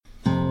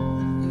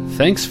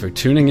Thanks for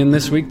tuning in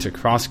this week to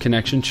Cross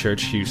Connection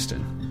Church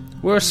Houston.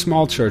 We're a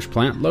small church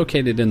plant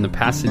located in the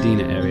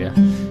Pasadena area.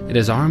 It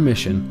is our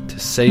mission to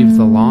save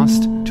the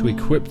lost, to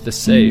equip the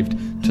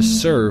saved, to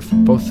serve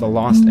both the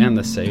lost and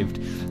the saved,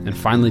 and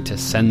finally to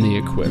send the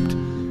equipped.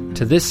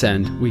 To this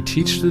end, we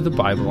teach through the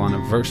Bible on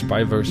a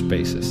verse-by-verse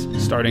basis,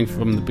 starting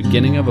from the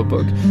beginning of a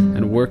book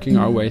and working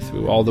our way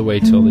through all the way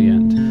till the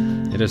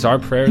end. It is our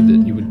prayer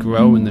that you would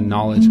grow in the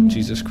knowledge of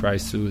Jesus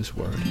Christ through His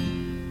Word.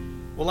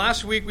 Well,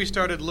 last week we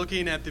started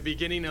looking at the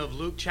beginning of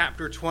Luke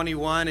chapter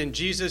 21, and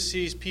Jesus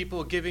sees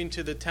people giving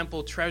to the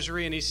temple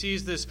treasury, and he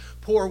sees this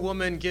poor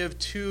woman give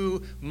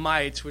 2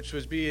 mites, which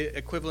would be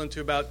equivalent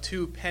to about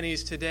 2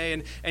 pennies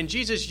today. And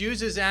Jesus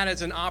uses that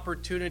as an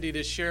opportunity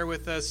to share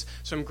with us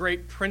some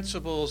great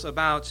principles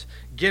about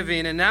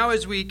giving. And now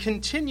as we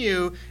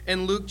continue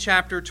in Luke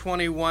chapter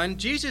 21,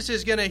 Jesus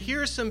is going to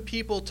hear some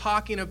people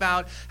talking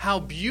about how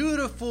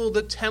beautiful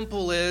the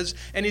temple is,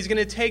 and he's going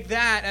to take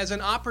that as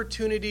an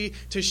opportunity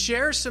to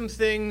share some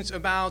things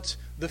about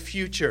the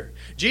future.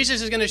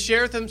 Jesus is going to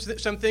share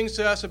some things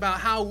to us about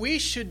how we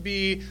should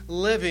be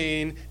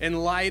living in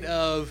light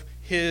of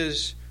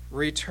his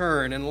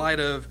return, in light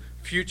of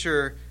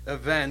future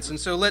events. And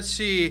so let's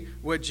see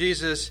what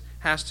Jesus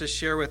has to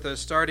share with us.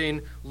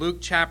 Starting Luke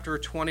chapter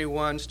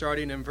 21,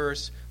 starting in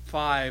verse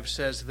 5,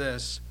 says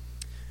this.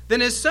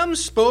 Then as some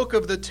spoke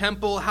of the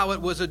temple, how it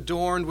was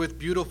adorned with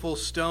beautiful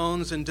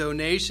stones and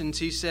donations,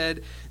 he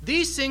said,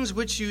 "These things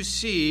which you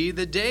see,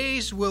 the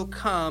days will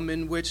come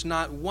in which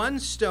not one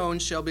stone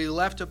shall be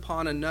left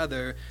upon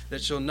another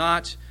that shall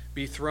not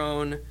be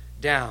thrown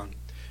down."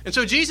 And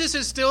so Jesus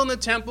is still in the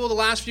temple. The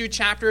last few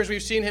chapters,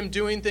 we've seen him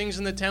doing things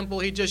in the temple.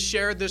 He just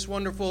shared this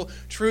wonderful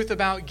truth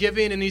about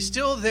giving, and he's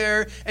still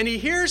there, and he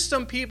hears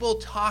some people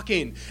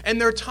talking, and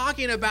they're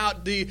talking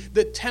about the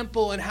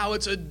temple and how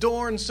it's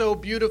adorned so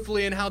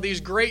beautifully and how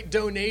these great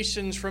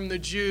donations from the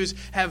Jews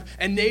have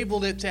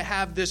enabled it to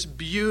have this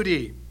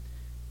beauty.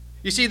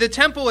 You see, the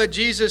temple at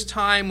Jesus'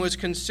 time was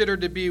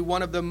considered to be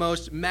one of the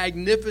most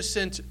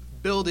magnificent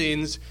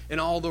buildings in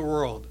all the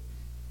world.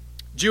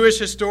 Jewish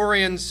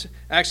historians,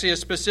 actually a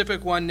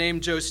specific one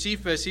named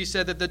Josephus, he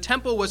said that the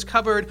temple was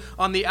covered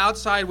on the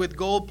outside with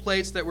gold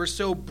plates that were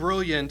so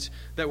brilliant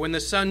that when the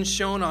sun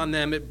shone on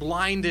them, it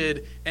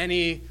blinded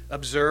any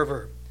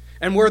observer.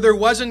 And where there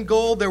wasn't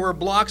gold, there were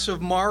blocks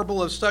of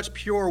marble of such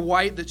pure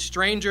white that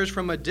strangers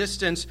from a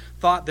distance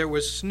thought there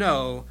was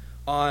snow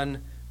on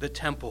the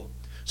temple.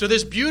 So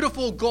this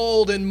beautiful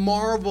gold and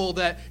marble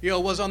that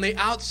was on the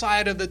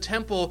outside of the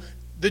temple,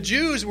 the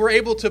Jews were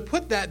able to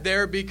put that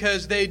there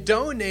because they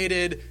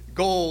donated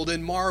gold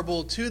and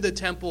marble to the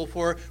temple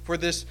for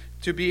this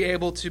to be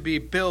able to be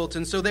built.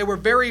 And so they were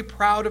very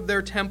proud of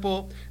their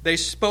temple. They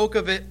spoke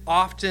of it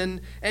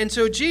often. And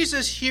so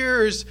Jesus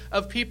hears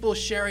of people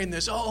sharing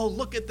this. Oh,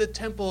 look at the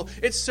temple.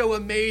 It's so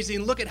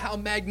amazing. Look at how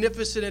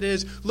magnificent it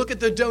is. Look at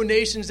the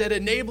donations that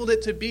enabled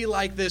it to be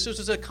like this. This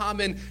is a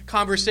common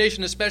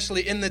conversation,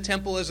 especially in the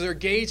temple as they're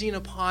gazing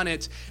upon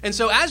it. And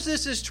so as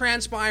this is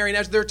transpiring,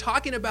 as they're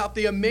talking about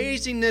the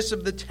amazingness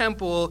of the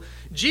temple,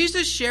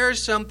 Jesus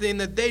shares something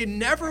that they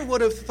never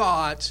would have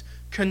thought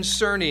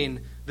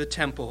concerning the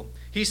temple.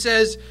 He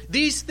says,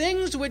 "These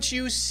things which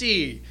you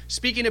see,"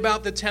 speaking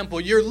about the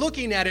temple, you're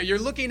looking at it, you're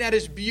looking at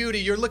its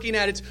beauty, you're looking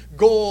at its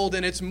gold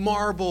and its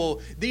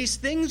marble. "These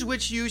things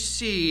which you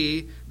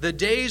see, the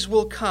days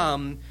will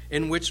come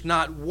in which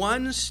not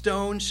one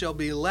stone shall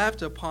be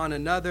left upon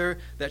another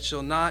that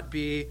shall not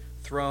be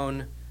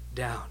thrown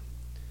down."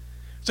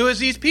 So as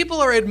these people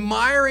are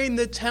admiring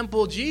the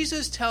temple,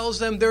 Jesus tells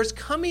them there's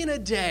coming a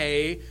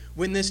day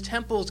when this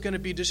temple is going to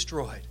be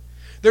destroyed.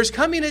 There's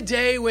coming a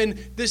day when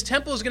this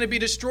temple is going to be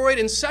destroyed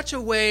in such a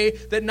way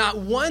that not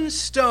one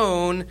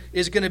stone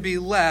is going to be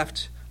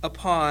left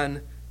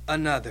upon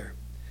another.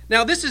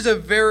 Now, this is a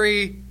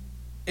very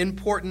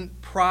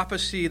important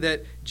prophecy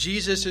that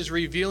Jesus is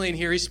revealing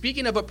here. He's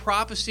speaking of a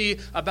prophecy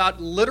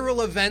about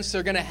literal events that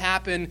are going to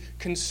happen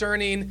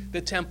concerning the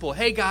temple.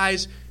 Hey,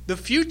 guys, the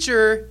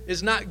future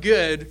is not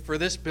good for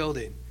this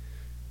building.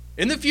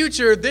 In the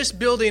future, this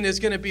building is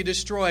going to be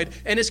destroyed,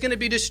 and it's going to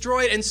be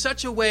destroyed in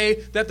such a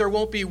way that there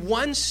won't be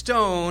one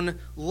stone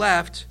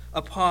left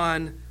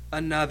upon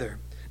another.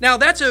 Now,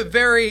 that's a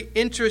very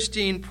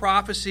interesting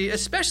prophecy,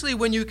 especially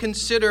when you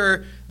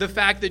consider the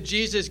fact that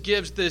Jesus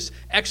gives this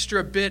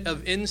extra bit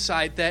of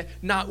insight that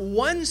not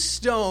one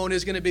stone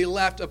is going to be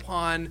left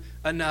upon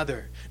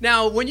another.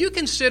 Now, when you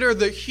consider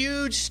the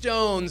huge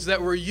stones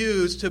that were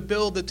used to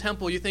build the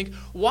temple, you think,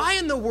 why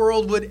in the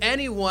world would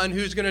anyone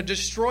who's going to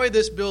destroy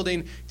this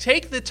building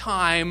take the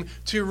time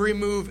to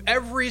remove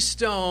every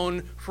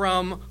stone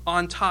from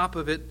on top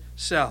of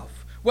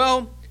itself?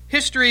 Well,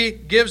 history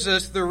gives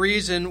us the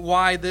reason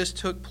why this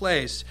took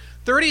place.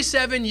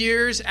 37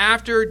 years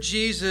after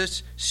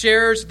Jesus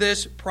shares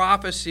this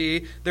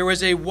prophecy, there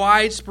was a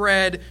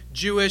widespread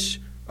Jewish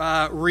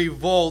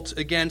revolt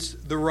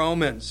against the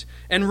Romans.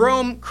 And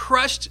Rome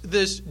crushed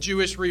this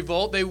Jewish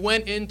revolt. They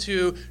went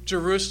into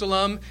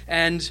Jerusalem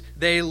and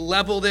they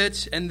leveled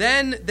it, and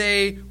then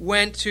they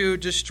went to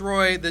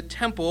destroy the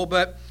temple.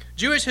 But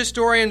Jewish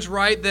historians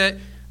write that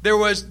there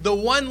was the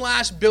one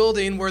last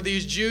building where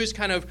these Jews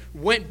kind of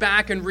went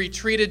back and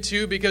retreated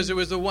to because it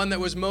was the one that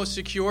was most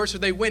secure. So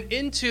they went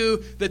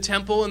into the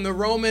temple, and the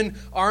Roman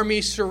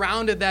army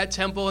surrounded that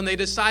temple, and they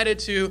decided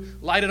to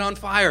light it on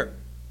fire,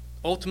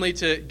 ultimately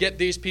to get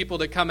these people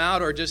to come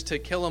out or just to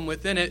kill them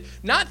within it,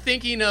 not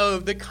thinking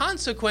of the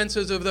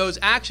consequences of those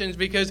actions,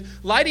 because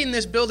lighting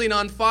this building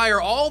on fire,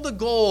 all the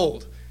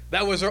gold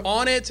that was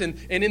on it and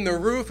in the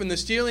roof and the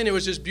ceiling, it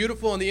was just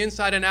beautiful on the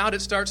inside and out,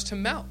 it starts to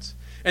melt.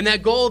 And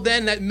that gold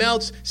then that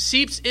melts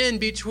seeps in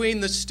between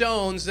the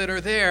stones that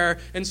are there.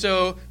 And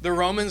so the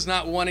Romans,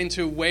 not wanting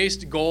to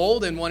waste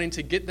gold and wanting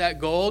to get that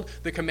gold,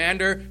 the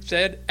commander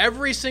said,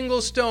 every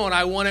single stone,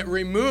 I want it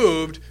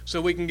removed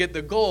so we can get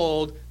the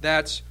gold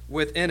that's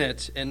within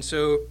it. And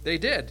so they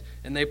did.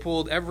 And they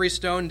pulled every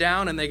stone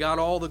down and they got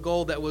all the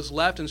gold that was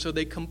left. And so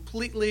they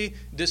completely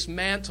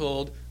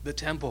dismantled the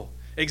temple.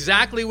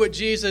 Exactly what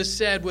Jesus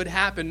said would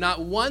happen.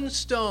 Not one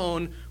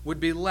stone would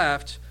be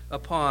left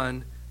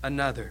upon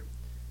another.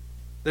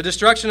 The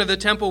destruction of the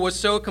temple was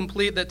so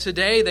complete that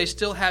today they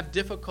still have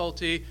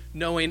difficulty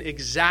knowing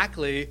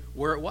exactly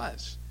where it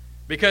was.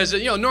 Because,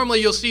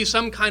 normally you'll see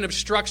some kind of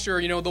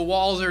structure, the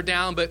walls are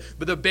down, but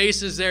the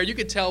base is there. You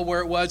could tell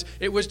where it was.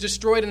 It was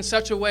destroyed in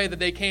such a way that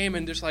they came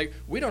and just like,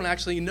 we don't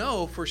actually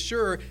know for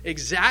sure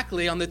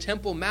exactly on the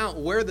Temple Mount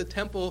where the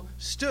temple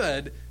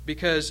stood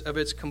because of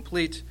its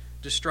complete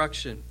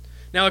destruction.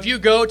 Now, if you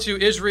go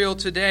to Israel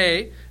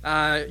today,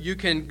 you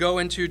can go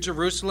into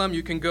Jerusalem.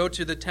 You can go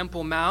to the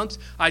Temple Mount.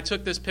 I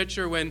took this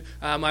picture when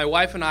my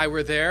wife and I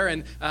were there.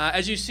 And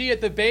as you see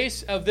at the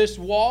base of this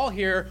wall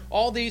here,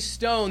 all these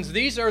stones,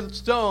 these are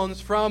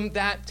stones from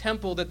that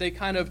temple that they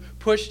kind of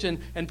pushed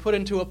and put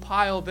into a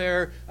pile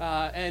there.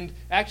 And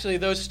actually,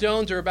 those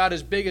stones are about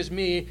as big as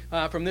me.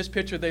 From this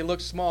picture, they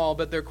look small,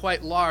 but they're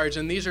quite large.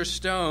 And these are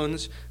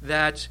stones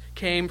that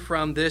came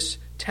from this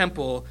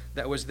temple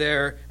that was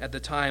there at the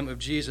time of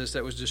Jesus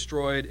that was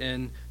destroyed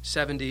in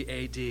 70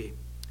 A.D.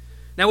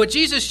 Now, what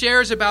Jesus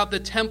shares about the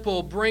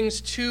temple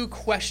brings two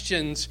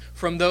questions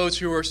from those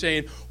who are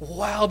saying,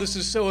 wow, this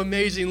is so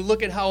amazing.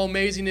 Look at how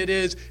amazing it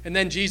is. And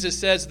then Jesus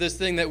says this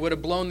thing that would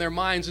have blown their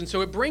minds. And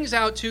so it brings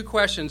out two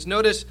questions.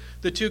 Notice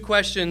the two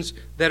questions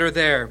that are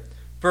there.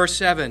 Verse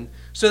 7.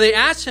 So they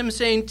asked him,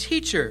 saying,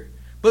 Teacher,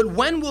 but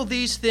when will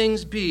these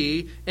things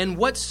be, and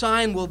what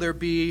sign will there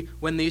be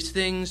when these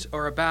things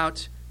are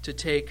about to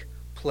take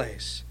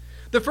place?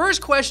 The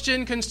first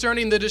question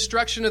concerning the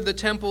destruction of the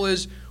temple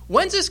is,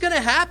 when's this going to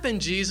happen,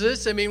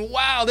 Jesus? I mean,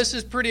 wow, this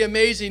is pretty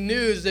amazing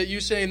news that you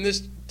saying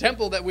this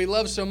temple that we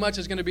love so much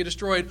is going to be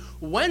destroyed.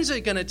 When's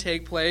it going to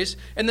take place?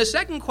 And the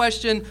second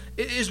question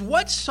is,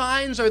 what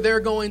signs are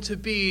there going to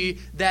be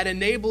that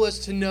enable us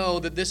to know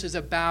that this is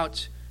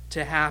about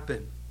to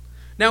happen?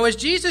 Now, as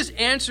Jesus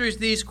answers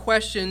these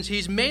questions,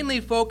 he's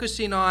mainly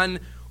focusing on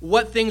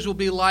what things will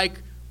be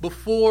like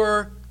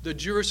before the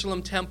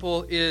Jerusalem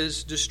temple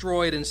is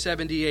destroyed in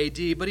 70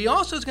 A.D., but he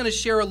also is going to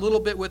share a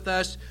little bit with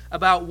us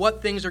about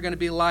what things are going to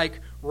be like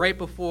right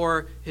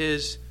before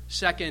his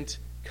second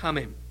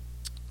coming.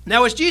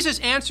 Now, as Jesus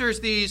answers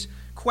these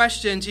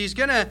questions, he's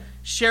going to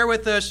share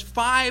with us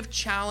 5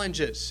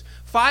 challenges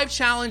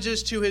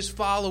to his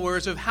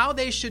followers of how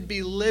they should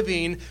be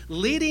living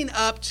leading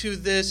up to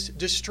this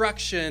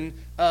destruction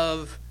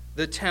of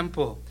the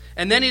temple.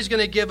 And then he's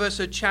going to give us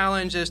a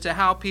challenge as to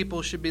how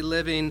people should be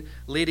living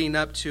leading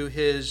up to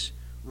his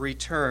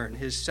return,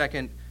 his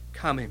second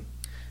coming.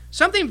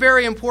 Something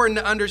very important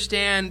to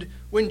understand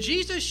when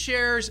Jesus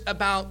shares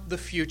about the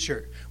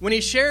future, when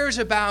he shares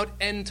about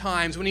end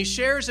times, when he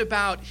shares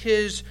about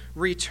his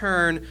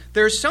return,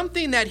 there's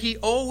something that he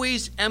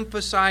always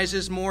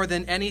emphasizes more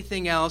than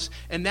anything else,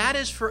 and that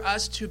is for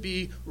us to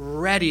be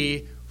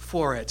ready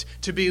for it,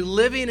 to be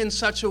living in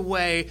such a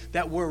way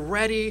that we're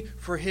ready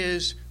for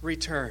his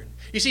return.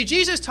 You see,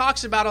 Jesus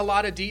talks about a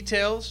lot of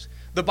details.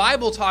 The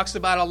Bible talks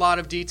about a lot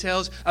of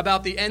details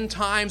about the end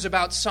times,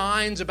 about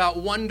signs,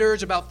 about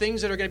wonders, about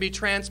things that are going to be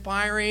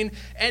transpiring.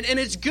 And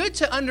it's good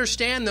to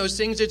understand those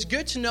things. It's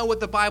good to know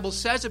what the Bible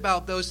says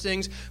about those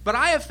things. But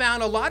I have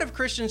found a lot of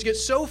Christians get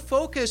so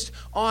focused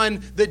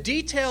on the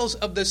details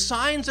of the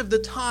signs of the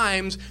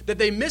times that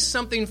they miss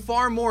something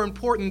far more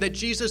important that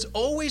Jesus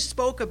always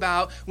spoke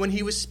about when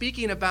he was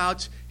speaking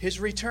about his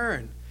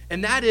return.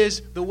 And that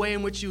is the way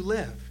in which you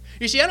live.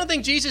 You see, I don't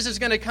think Jesus is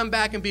going to come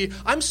back and be,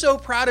 I'm so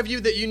proud of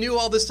you that you knew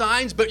all the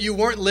signs, but you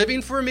weren't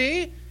living for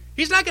me.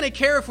 He's not going to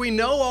care if we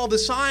know all the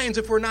signs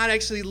if we're not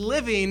actually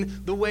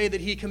living the way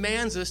that he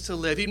commands us to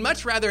live. He'd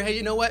much rather, hey,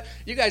 you know what?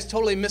 You guys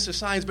totally miss the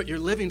signs, but you're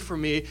living for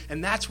me,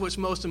 and that's what's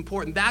most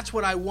important. That's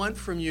what I want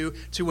from you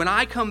to, when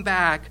I come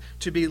back,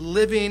 to be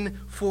living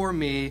for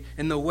me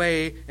in the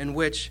way in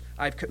which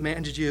I've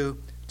commanded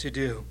you to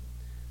do.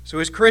 So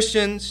as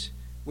Christians,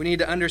 we need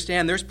to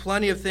understand there's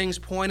plenty of things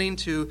pointing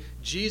to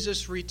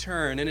Jesus'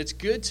 return, and it's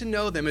good to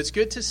know them. It's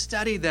good to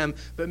study them,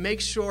 but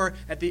make sure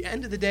at the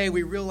end of the day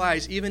we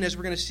realize, even as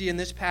we're going to see in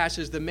this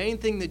passage, the main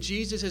thing that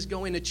Jesus is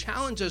going to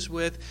challenge us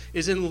with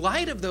is, in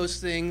light of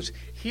those things,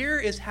 here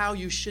is how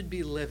you should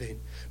be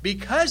living.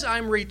 Because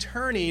I'm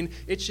returning,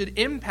 it should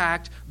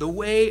impact the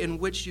way in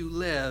which you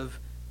live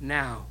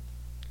now.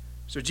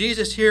 So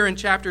Jesus here in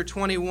chapter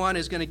 21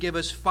 is going to give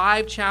us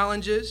 5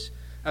 challenges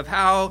of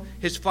how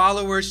his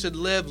followers should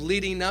live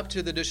leading up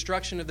to the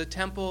destruction of the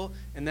temple,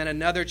 and then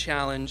another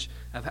challenge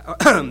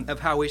of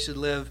how we should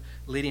live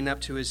leading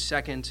up to his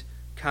second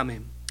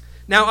coming.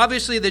 Now,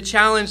 obviously, the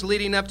challenge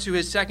leading up to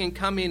his second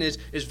coming is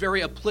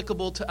very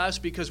applicable to us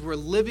because we're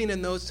living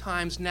in those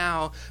times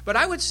now. But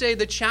I would say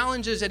the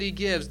challenges that he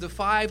gives, the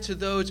 5 to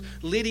those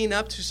leading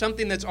up to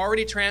something that's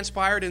already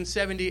transpired in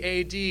 70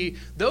 AD,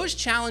 those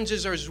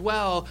challenges as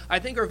well, I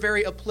think, are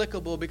very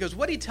applicable because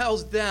what he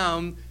tells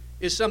them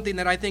is something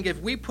that I think if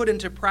we put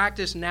into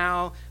practice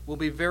now will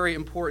be very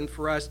important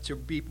for us to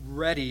be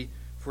ready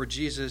for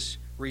Jesus'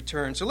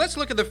 return. So let's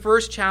look at the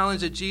first challenge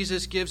that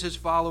Jesus gives his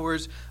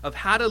followers of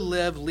how to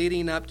live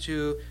leading up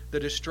to the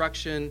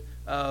destruction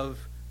of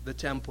the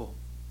temple.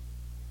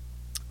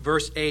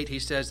 Verse 8, he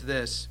says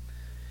this,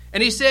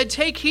 "And he said,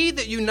 'Take heed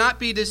that you not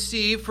be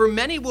deceived, for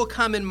many will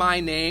come in my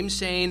name,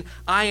 saying,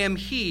 I am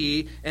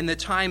he, and the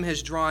time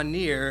has drawn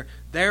near.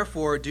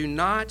 Therefore, do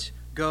not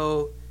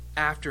go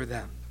after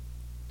them.'"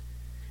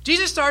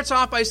 Jesus starts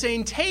off by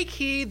saying, take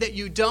heed that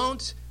you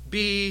don't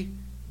be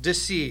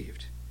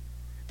deceived.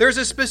 There's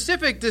a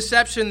specific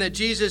deception that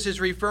Jesus is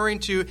referring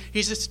to.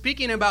 He's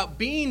speaking about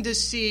being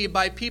deceived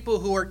by people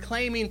who are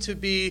claiming to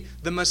be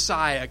the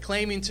Messiah,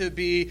 claiming to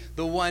be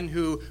the one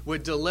who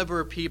would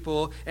deliver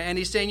people. And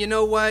he's saying, you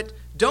know what?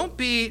 Don't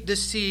be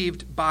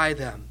deceived by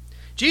them.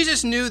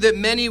 Jesus knew that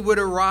many would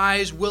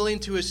arise willing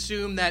to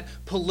assume that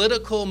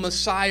political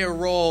Messiah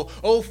role.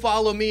 Oh,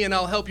 follow me and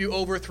I'll help you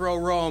overthrow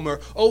Rome. Or,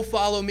 oh,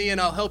 follow me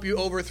and I'll help you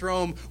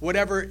overthrow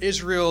whatever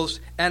Israel's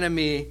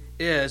enemy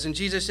is. And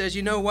Jesus says,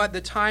 you know what?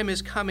 The time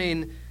is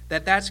coming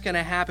that that's going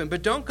to happen.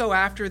 But don't go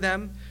after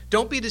them.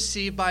 Don't be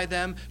deceived by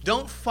them.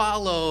 Don't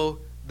follow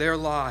their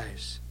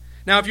lies.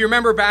 Now, if you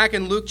remember back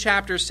in Luke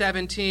chapter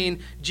 17,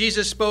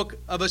 Jesus spoke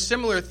of a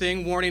similar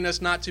thing, warning us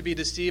not to be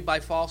deceived by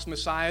false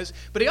messiahs.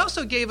 But he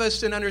also gave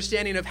us an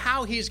understanding of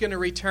how he's going to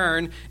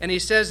return. And he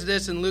says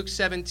this in Luke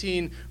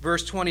 17,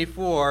 verse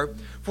 24,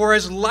 "For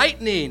as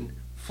lightning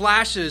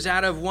flashes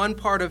out of one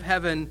part of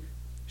heaven,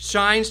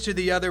 shines to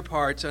the other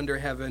parts under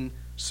heaven,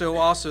 so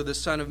also the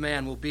Son of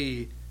Man will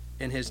be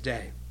in his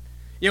day."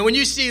 You know, when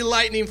you see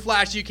lightning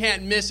flash, you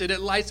can't miss it.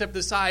 It lights up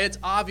the sky. It's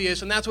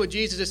obvious. And that's what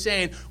Jesus is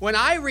saying. When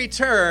I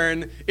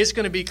return, it's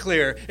going to be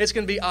clear. It's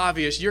going to be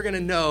obvious. You're going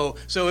to know.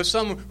 So if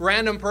some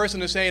random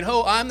person is saying,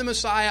 oh, I'm the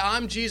Messiah,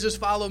 I'm Jesus,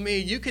 follow me,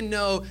 you can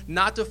know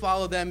not to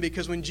follow them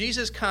because when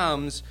Jesus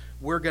comes,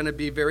 we're going to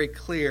be very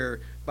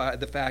clear by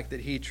the fact that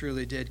he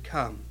truly did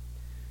come.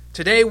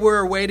 Today, we're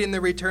awaiting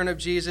the return of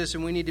Jesus,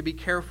 and we need to be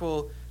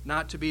careful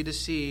not to be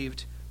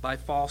deceived by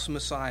false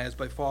messiahs,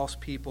 by false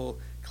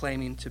people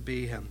claiming to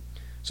be him.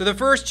 So the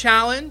first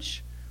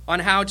challenge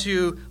on how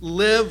to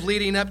live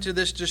leading up to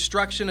this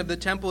destruction of the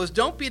temple is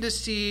don't be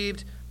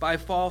deceived by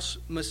false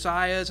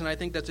messiahs. And I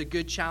think that's a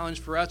good challenge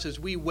for us as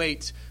we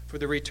wait for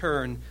the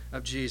return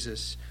of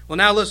Jesus. Well,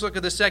 now let's look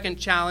at the second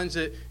challenge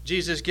that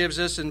Jesus gives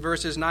us in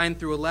verses 9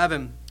 through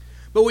 11.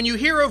 "But when you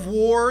hear of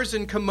wars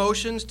and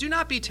commotions, do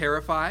not be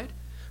terrified,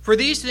 for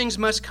these things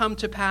must come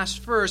to pass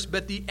first,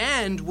 but the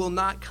end will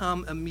not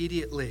come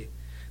immediately.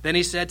 Then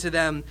he said to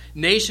them,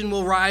 nation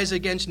will rise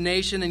against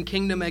nation and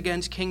kingdom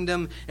against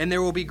kingdom, and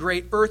there will be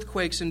great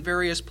earthquakes in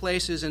various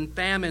places and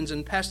famines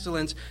and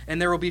pestilence,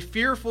 and there will be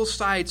fearful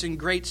sights and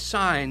great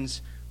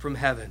signs from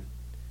heaven."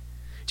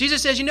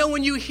 Jesus says, you know,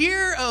 when you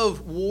hear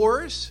of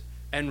wars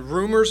and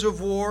rumors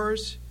of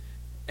wars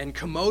and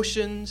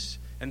commotions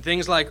and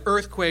things like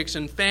earthquakes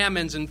and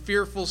famines and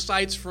fearful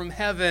sights from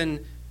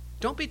heaven,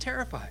 don't be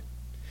terrified.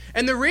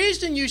 And the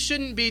reason you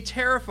shouldn't be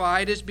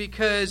terrified is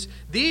because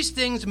these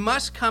things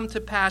must come to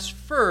pass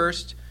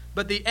first,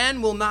 but the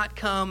end will not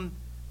come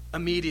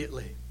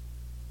immediately.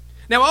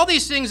 Now, all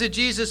these things that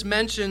Jesus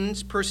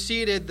mentions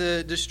preceded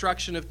the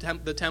destruction of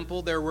the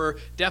temple. There were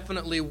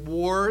definitely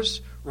wars.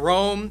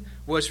 Rome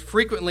was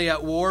frequently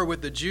at war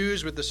with the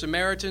Jews, with the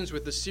Samaritans,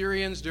 with the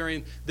Syrians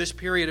during this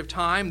period of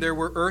time. There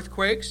were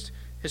earthquakes.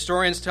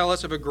 Historians tell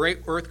us of a great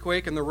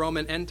earthquake in the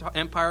Roman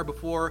Empire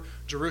before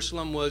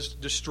Jerusalem was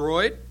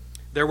destroyed.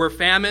 There were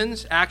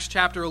famines. Acts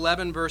chapter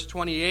 11, verse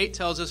 28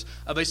 tells us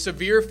of a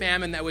severe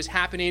famine that was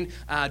happening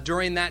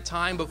during that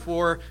time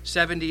before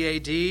 70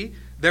 AD.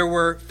 There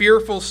were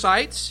fearful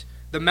sights.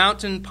 The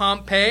mountain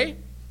Pompeii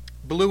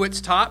blew its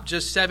top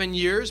just 7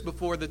 years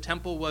before the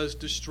temple was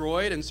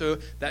destroyed, and so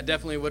that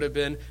definitely would have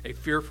been a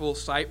fearful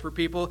sight for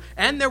people.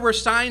 And there were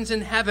signs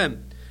in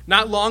heaven.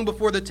 Not long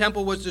before the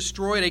temple was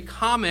destroyed, a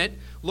comet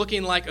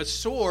looking like a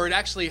sword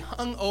actually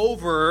hung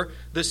over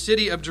the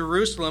city of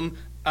Jerusalem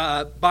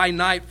by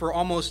night for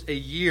almost a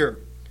year.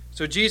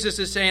 So Jesus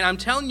is saying, I'm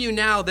telling you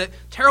now that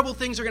terrible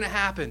things are going to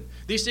happen.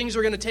 These things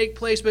are going to take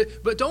place,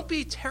 but don't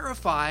be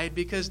terrified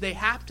because they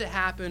have to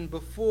happen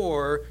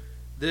before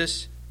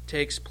this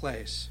takes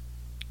place.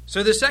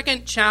 So the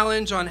second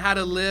challenge on how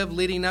to live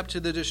leading up to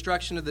the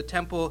destruction of the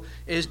temple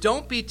is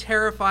don't be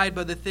terrified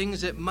by the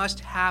things that must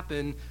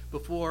happen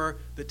before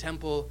the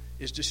temple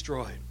is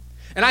destroyed.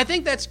 And I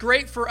think that's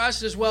great for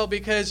us as well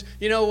because,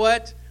 you know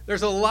what?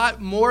 There's a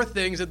lot more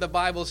things that the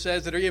Bible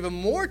says that are even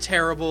more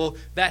terrible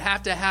that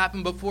have to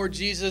happen before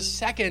Jesus'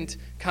 second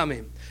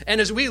coming.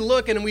 And as we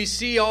look and we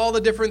see all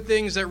the different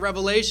things that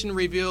Revelation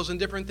reveals and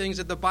different things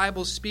that the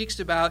Bible speaks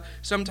about,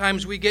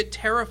 sometimes we get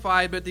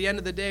terrified, but at the end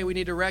of the day, we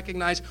need to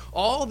recognize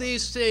all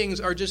these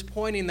things are just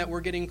pointing that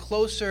we're getting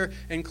closer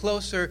and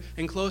closer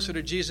and closer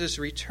to Jesus'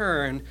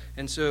 return,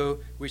 and so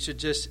we should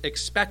just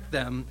expect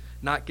them,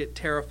 not get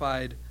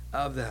terrified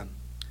of them.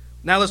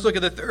 Now let's look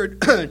at the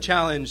third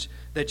challenge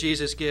that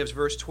Jesus gives,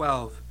 verse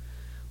 12.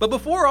 But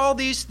before all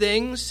these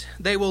things,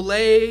 they will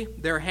lay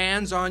their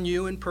hands on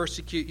you and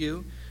persecute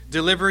you,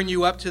 delivering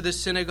you up to the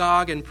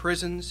synagogue and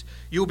prisons.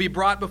 You will be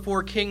brought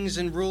before kings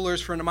and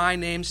rulers for my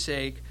name's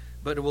sake,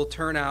 but it will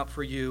turn out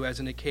for you as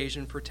an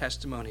occasion for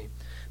testimony.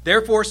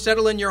 Therefore,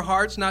 settle in your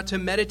hearts not to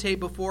meditate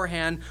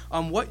beforehand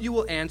on what you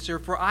will answer,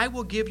 for I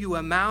will give you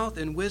a mouth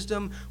and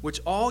wisdom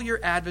which all your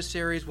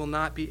adversaries will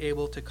not be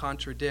able to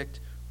contradict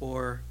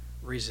or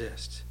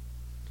resist.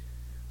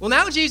 Well,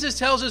 now Jesus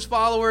tells his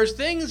followers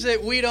things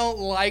that we don't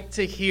like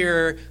to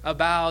hear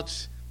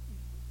about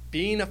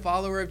being a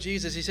follower of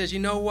Jesus. He says, you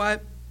know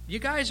what? You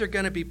guys are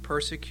going to be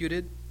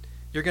persecuted.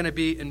 You're going to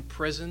be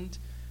imprisoned.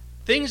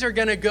 Things are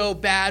going to go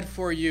bad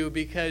for you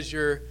because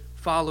you're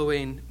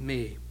following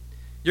me.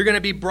 You're going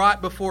to be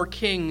brought before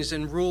kings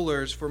and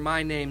rulers for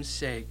my name's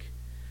sake.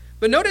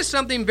 But notice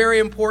something very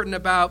important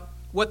about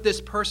what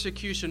this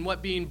persecution,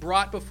 what being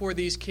brought before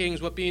these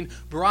kings, what being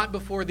brought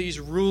before these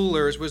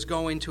rulers was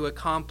going to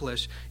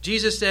accomplish.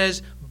 Jesus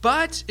says,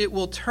 but it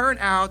will turn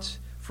out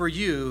for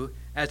you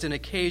as an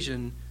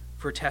occasion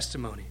for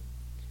testimony.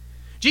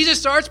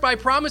 Jesus starts by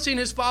promising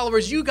his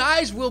followers, you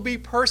guys will be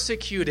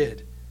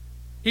persecuted.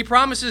 He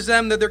promises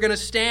them that they're going to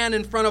stand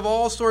in front of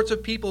all sorts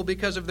of people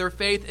because of their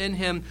faith in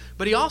him,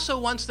 but he also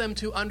wants them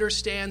to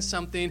understand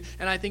something,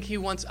 and I think he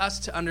wants us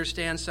to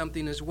understand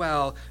something as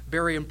well,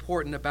 very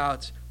important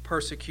about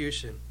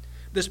persecution.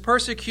 This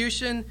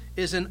persecution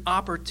is an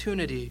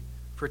opportunity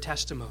for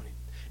testimony.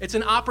 It's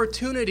an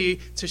opportunity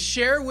to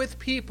share with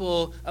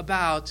people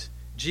about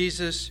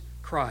Jesus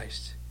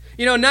Christ.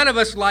 You know, none of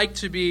us like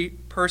to be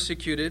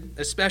persecuted,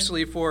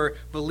 especially for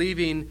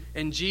believing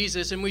in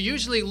Jesus. And we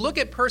usually look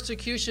at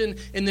persecution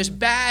in this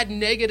bad,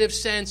 negative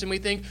sense, and we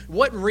think,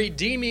 what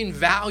redeeming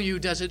value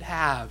does it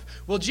have?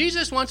 Well,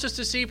 Jesus wants us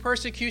to see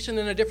persecution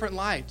in a different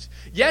light.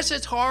 Yes,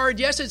 it's hard.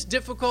 Yes, it's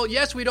difficult.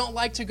 Yes, we don't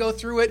like to go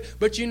through it.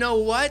 But you know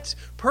what?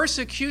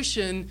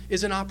 Persecution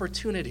is an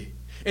opportunity.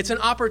 It's an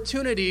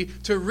opportunity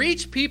to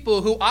reach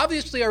people who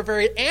obviously are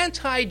very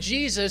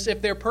anti-Jesus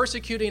if they're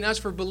persecuting us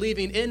for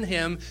believing in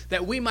him,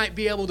 that we might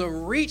be able to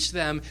reach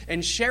them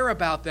and share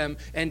about them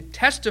and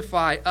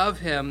testify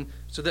of him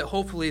so that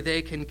hopefully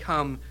they can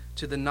come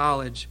to the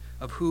knowledge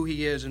of who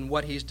he is and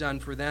what he's done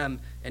for them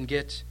and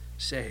get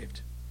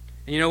saved.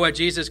 And you know what?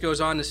 Jesus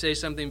goes on to say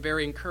something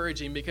very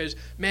encouraging because,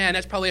 man,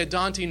 that's probably a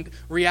daunting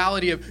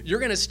reality of you're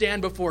going to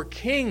stand before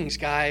kings,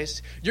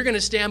 guys. You're going to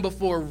stand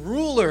before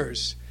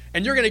rulers.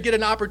 And you're going to get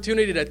an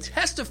opportunity to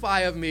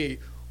testify of me.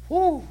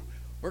 Whew,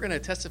 we're going to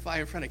testify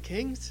in front of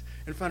kings,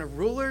 in front of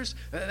rulers.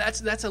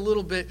 That's a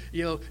little bit,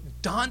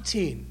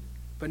 daunting.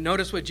 But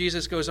notice what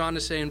Jesus goes on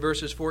to say in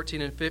verses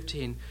 14 and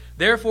 15.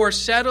 Therefore,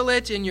 settle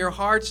it in your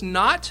hearts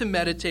not to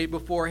meditate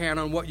beforehand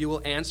on what you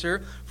will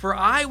answer, for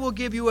I will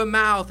give you a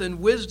mouth and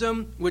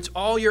wisdom which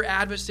all your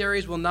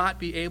adversaries will not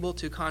be able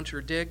to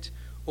contradict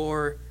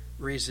or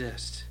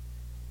resist.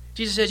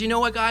 Jesus says, you know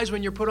what, guys,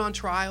 when you're put on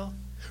trial,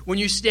 when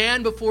you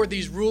stand before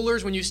these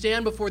rulers, when you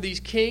stand before these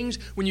kings,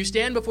 when you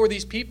stand before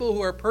these people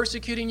who are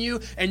persecuting you,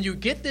 and you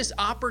get this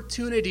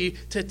opportunity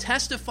to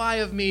testify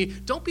of me,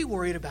 don't be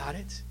worried about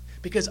it,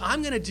 because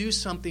I'm going to do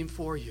something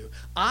for you.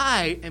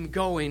 I am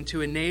going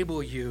to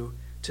enable you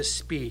to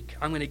speak.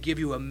 I'm going to give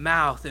you a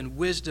mouth and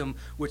wisdom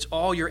which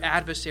all your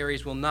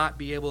adversaries will not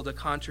be able to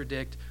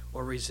contradict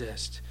or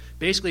resist.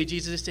 Basically,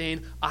 Jesus is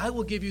saying, I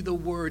will give you the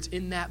words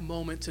in that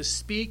moment to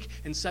speak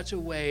in such a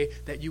way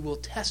that you will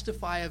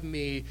testify of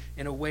me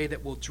in a way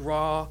that will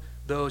draw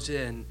those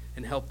in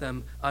and help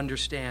them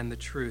understand the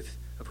truth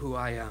of who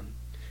I am.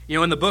 You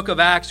know, in the book of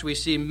Acts, we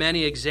see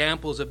many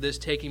examples of this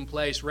taking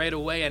place. Right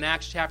away in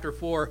Acts chapter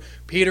 4,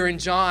 Peter and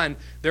John,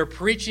 they're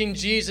preaching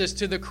Jesus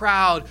to the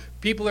crowd.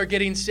 People are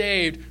getting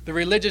saved. The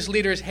religious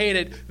leaders hate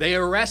it. They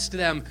arrest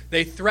them.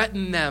 They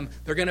threaten them.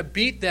 They're going to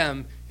beat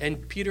them.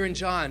 And Peter and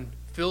John,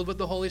 filled with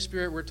the Holy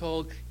Spirit, we're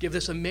told, give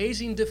this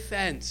amazing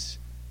defense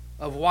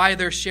of why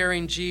they're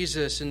sharing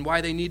Jesus and why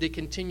they need to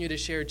continue to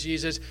share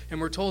Jesus. And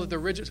we're told that the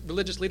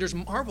religious leaders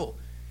marvel.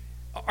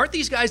 Aren't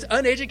these guys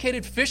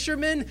uneducated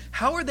fishermen?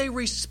 How are they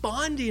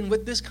responding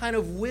with this kind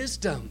of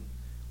wisdom?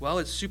 Well,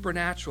 it's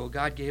supernatural.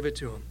 God gave it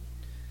to them.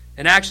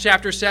 In Acts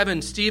chapter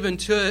 7, Stephen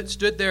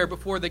stood there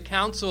before the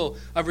council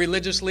of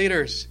religious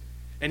leaders,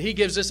 and he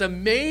gives this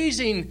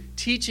amazing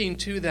teaching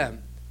to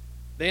them.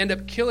 They end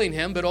up killing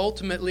him, but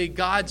ultimately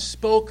God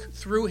spoke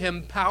through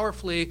him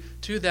powerfully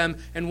to them.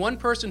 And one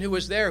person who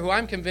was there, who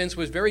I'm convinced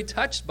was very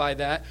touched by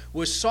that,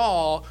 was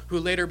Saul, who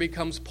later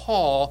becomes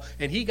Paul.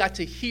 And he got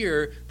to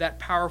hear that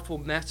powerful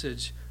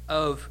message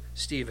of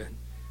Stephen.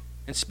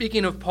 And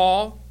speaking of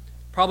Paul,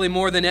 Probably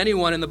more than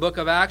anyone in the book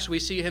of Acts, we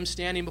see him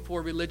standing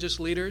before religious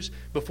leaders,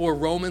 before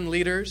Roman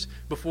leaders,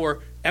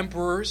 before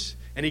emperors,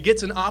 and he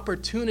gets an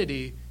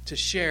opportunity to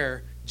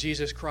share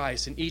Jesus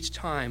Christ. And each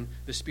time,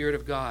 the Spirit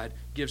of God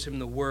gives him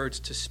the words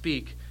to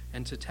speak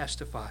and to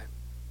testify.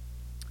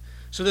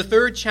 So the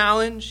third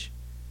challenge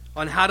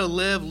on how to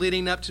live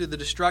leading up to the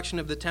destruction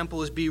of the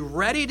temple is be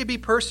ready to be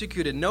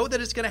persecuted. Know that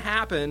it's going to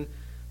happen,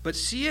 but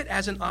see it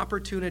as an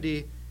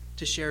opportunity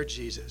to share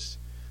Jesus.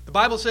 The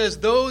Bible says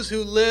those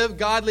who live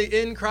godly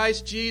in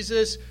Christ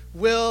Jesus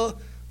will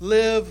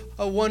live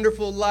a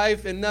wonderful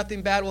life and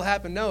nothing bad will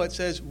happen. No, it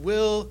says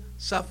will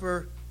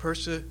suffer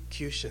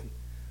persecution.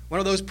 One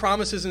of those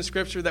promises in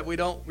Scripture that we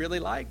don't really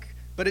like,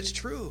 but it's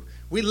true.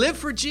 We live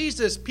for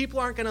Jesus. People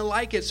aren't going to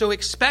like it. So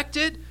expect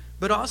it,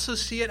 but also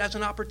see it as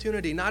an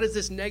opportunity, not as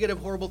this negative,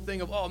 horrible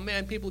thing of, oh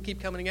man, people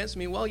keep coming against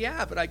me. Well,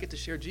 yeah, but I get to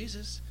share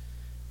Jesus.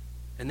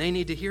 And they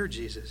need to hear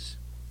Jesus.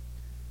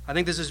 I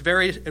think this is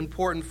very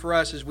important for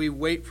us as we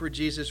wait for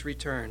Jesus'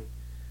 return,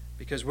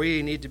 because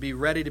we need to be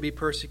ready to be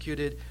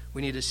persecuted.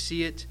 We need to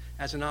see it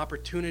as an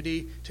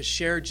opportunity to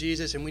share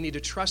Jesus, and we need to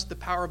trust the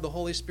power of the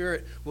Holy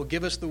Spirit will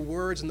give us the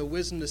words and the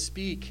wisdom to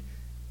speak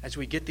as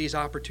we get these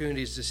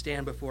opportunities to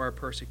stand before our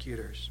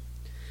persecutors.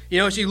 You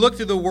know, as you look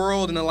through the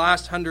world in the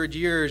last 100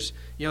 years,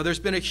 you know, there's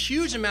been a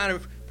huge amount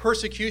of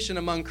persecution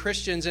among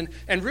Christians. And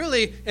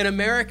really, in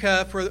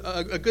America, for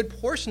a good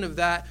portion of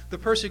that, the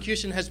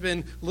persecution has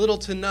been little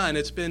to none.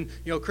 It's been,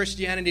 you know,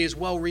 Christianity is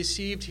well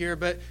received here.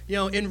 But, you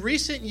know, in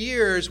recent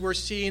years, we're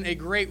seeing a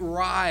great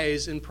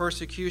rise in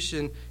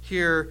persecution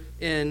here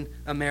in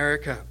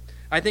America.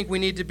 I think we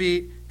need to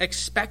be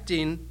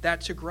expecting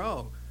that to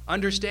grow.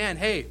 Understand,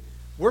 hey,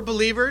 we're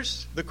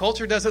believers. The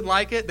culture doesn't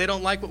like it. They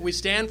don't like what we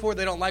stand for.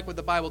 They don't like what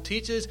the Bible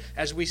teaches.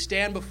 As we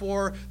stand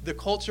before the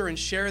culture and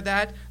share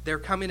that, they're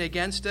coming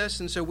against us.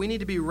 And so we need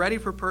to be ready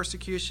for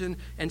persecution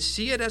and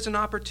see it as an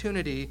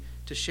opportunity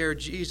to share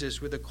Jesus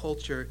with a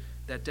culture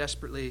that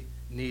desperately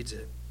needs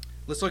it.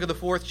 Let's look at the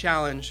fourth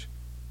challenge.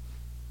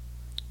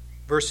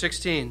 Verse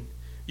 16.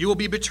 You will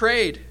be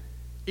betrayed,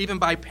 even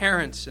by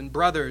parents and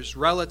brothers,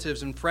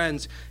 relatives and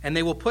friends, and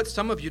they will put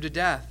some of you to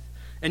death.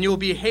 And you will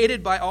be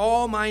hated by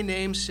all my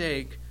name's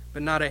sake,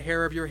 but not a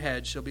hair of your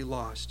head shall be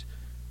lost.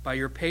 By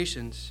your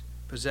patience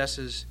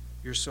possesses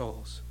your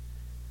souls.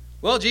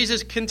 Well,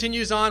 Jesus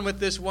continues on with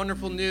this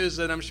wonderful news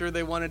that I'm sure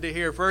they wanted to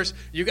hear. First,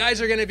 you guys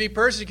are going to be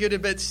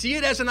persecuted, but see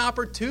it as an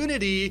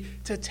opportunity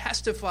to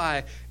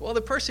testify. Well,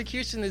 the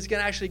persecution is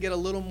going to actually get a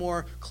little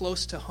more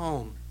close to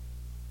home.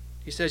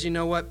 He says, you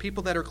know what?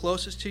 People that are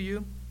closest to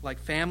you, like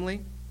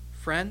family,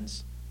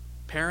 friends,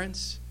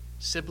 parents,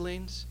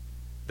 siblings,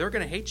 they're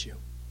going to hate you.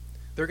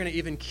 They're going to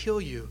even kill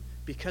you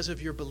because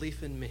of your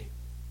belief in me.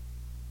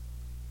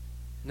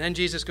 And then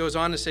Jesus goes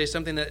on to say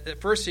something that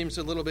at first seems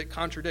a little bit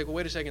contradictory. Well,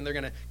 wait a second, they're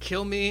going to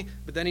kill me.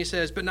 But then he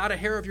says, but not a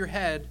hair of your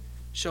head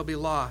shall be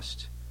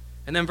lost.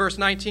 And then verse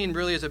 19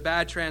 really is a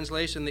bad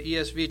translation. The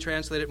ESV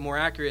translated it more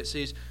accurate. It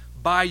says,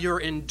 by your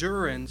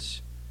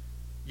endurance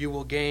you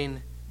will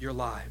gain your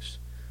lives.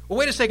 Well,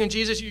 wait a second,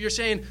 Jesus, you're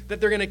saying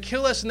that they're going to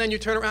kill us, and then you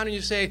turn around and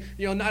you say,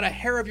 you know, not a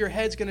hair of your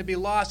head's going to be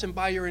lost, and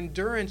by your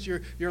endurance,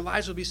 your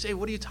lives will be saved.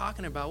 What are you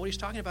talking about? What are you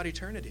talking about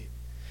eternity?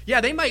 Yeah,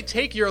 they might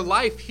take your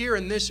life here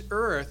in this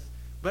earth,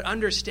 but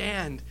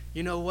understand,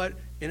 you know what?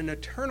 In an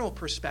eternal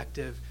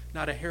perspective,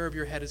 not a hair of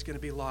your head is going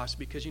to be lost,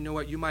 because you know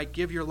what? You might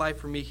give your life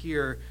for me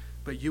here,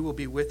 but you will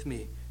be with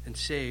me and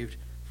saved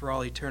for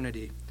all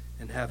eternity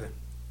in heaven.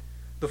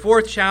 The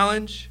fourth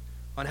challenge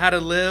on how to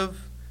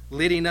live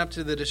leading up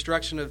to the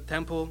destruction of the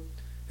temple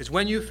is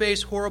when you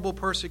face horrible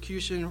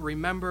persecution,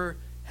 remember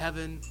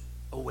heaven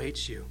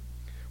awaits you.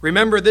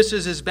 Remember this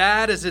is as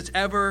bad as it's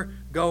ever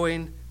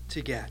going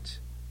to get.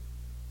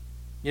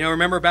 You know,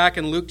 remember back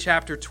in Luke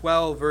chapter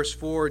 12, verse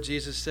 4,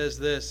 Jesus says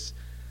this,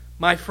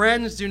 my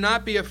friends, do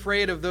not be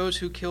afraid of those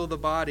who kill the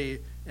body,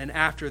 and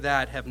after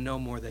that have no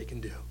more they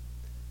can do.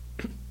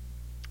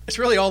 It's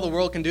really all the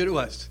world can do to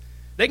us.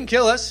 They can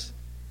kill us,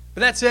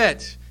 but that's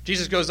it.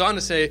 Jesus goes on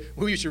to say,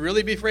 who you should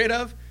really be afraid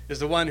of is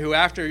the one who,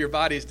 after your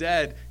body's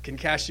dead, can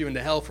cast you into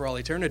hell for all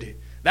eternity.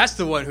 That's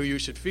the one who you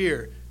should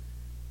fear.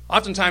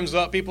 Oftentimes,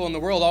 people in the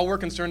world, all we're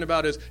concerned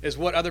about is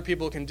what other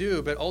people can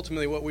do, but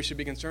ultimately what we should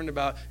be concerned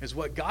about is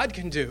what God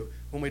can do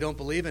when we don't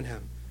believe in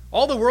him.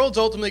 All the world's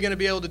ultimately going to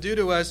be able to do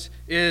to us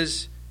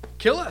is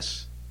kill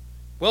us.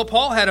 Well,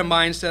 Paul had a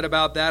mindset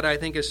about that I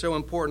think is so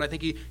important. I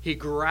think he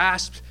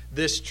grasped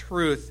this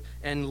truth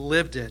and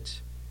lived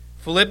it.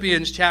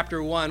 Philippians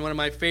chapter 1, one of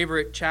my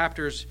favorite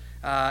chapters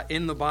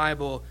in the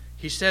Bible,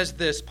 he says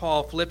this,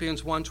 Paul,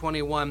 Philippians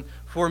 1:21,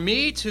 for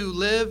me to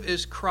live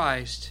is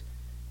Christ,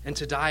 and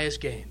to die is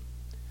gain.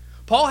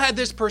 Paul had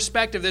this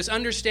perspective, this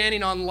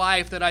understanding on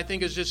life that I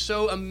think is just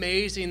so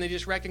amazing. They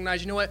just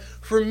recognize, you know what,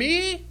 for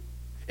me,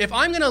 if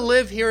I'm going to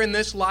live here in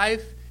this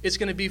life, it's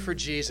going to be for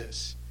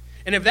Jesus.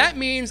 And if that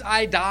means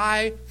I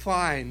die,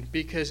 fine,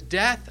 because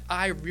death,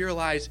 I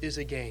realize, is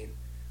a gain.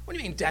 What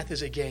do you mean death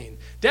is a gain?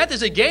 Death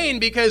is a gain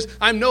because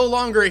I'm no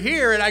longer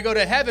here and I go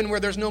to heaven where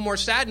there's no more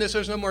sadness,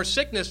 there's no more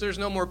sickness, there's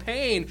no more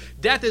pain.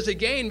 Death is a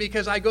gain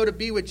because I go to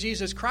be with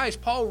Jesus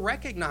Christ. Paul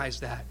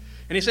recognized that.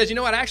 And he says, you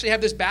know what, I actually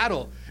have this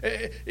battle.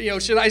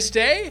 Should I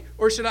stay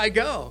or should I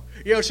go?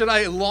 Should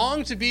I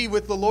long to be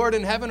with the Lord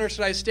in heaven or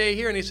should I stay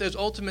here? And he says,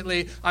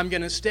 ultimately, I'm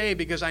going to stay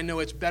because I know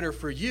it's better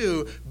for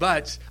you,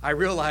 but I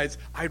realize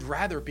I'd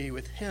rather be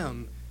with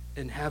him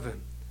in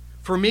heaven.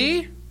 For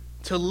me,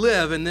 to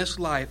live in this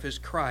life is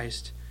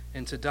Christ,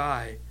 and to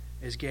die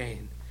is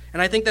gain.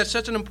 And I think that's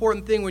such an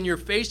important thing when you're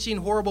facing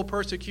horrible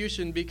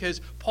persecution,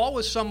 because Paul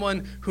was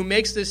someone who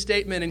makes this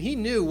statement, and he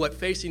knew what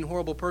facing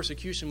horrible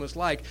persecution was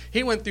like.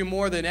 He went through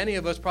more than any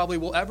of us probably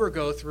will ever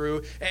go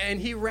through, and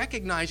he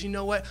recognized, you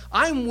know what,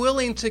 I'm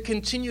willing to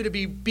continue to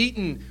be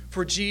beaten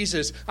for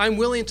Jesus. I'm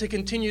willing to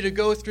continue to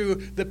go through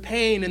the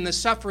pain and the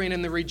suffering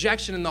and the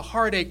rejection and the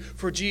heartache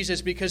for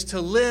Jesus, because to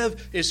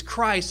live is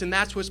Christ, and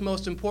that's what's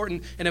most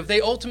important. And if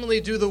they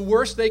ultimately do the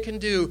worst they can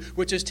do,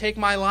 which is take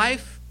my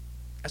life,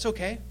 that's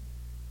okay.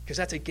 Because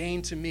that's a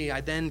gain to me.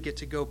 I then get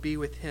to go be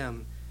with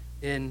him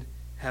in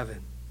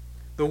heaven.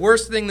 The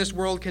worst thing this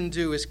world can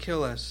do is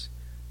kill us,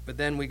 but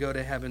then we go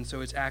to heaven,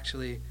 so it's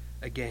actually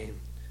a gain.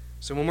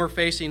 So when we're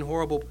facing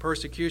horrible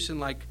persecution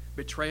like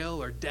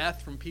betrayal or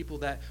death from people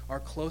that are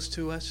close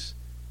to us,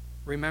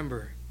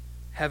 remember,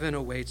 heaven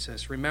awaits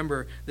us.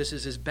 Remember, this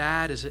is as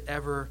bad as it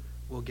ever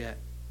will get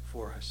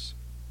for us.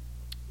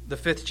 The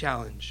fifth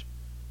challenge,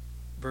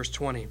 verse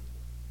 20.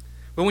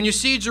 But when you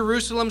see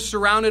Jerusalem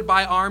surrounded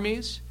by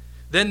armies,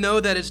 then know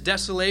that its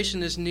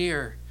desolation is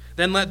near.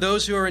 Then let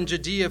those who are in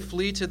Judea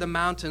flee to the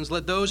mountains.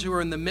 Let those who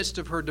are in the midst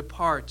of her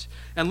depart.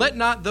 And let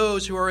not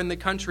those who are in the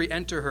country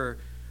enter her.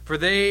 For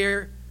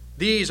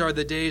these are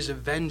the days of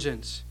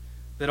vengeance,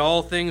 that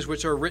all things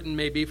which are written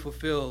may be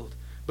fulfilled.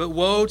 But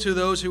woe to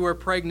those who are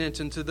pregnant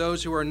and to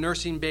those who are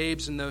nursing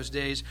babes in those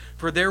days.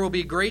 For there will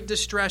be great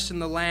distress in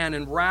the land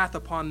and wrath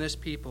upon this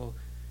people.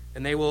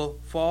 And they will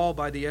fall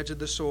by the edge of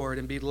the sword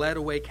and be led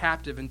away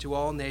captive into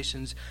all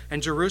nations.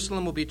 And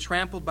Jerusalem will be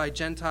trampled by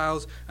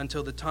Gentiles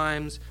until the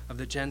times of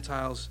the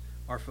Gentiles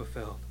are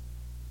fulfilled.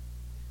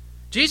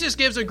 Jesus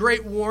gives a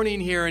great warning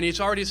here, and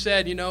he's already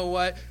said, you know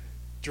what?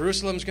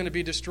 Jerusalem's going to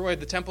be destroyed.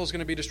 The temple's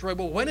going to be destroyed.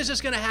 Well, when is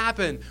this going to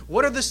happen?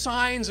 What are the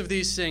signs of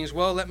these things?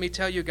 Well, let me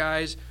tell you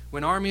guys,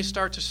 when armies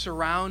start to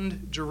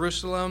surround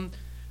Jerusalem,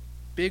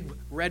 big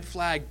red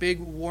flag, big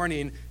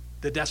warning,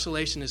 the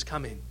desolation is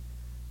coming.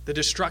 The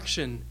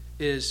destruction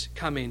is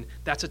coming.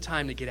 That's a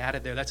time to get out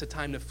of there. That's a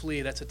time to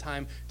flee. That's a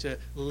time to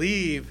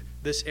leave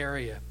this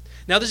area.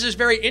 Now, this is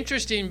very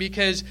interesting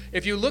because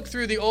if you look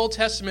through the Old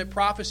Testament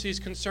prophecies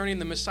concerning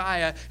the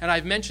Messiah, and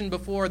I've mentioned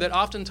before that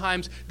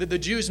oftentimes the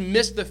Jews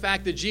missed the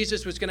fact that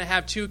Jesus was going to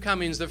have two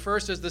comings. The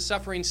first as the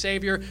suffering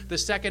Savior, the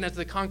second as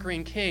the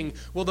conquering King.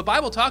 Well, the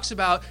Bible talks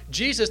about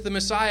Jesus, the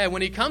Messiah,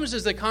 when he comes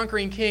as the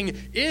conquering King,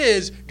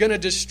 is going to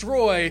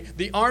destroy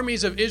the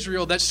armies of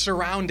Israel that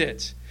surround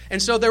it.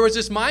 And so there was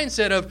this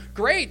mindset of,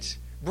 great,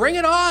 bring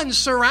it on,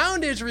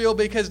 surround Israel,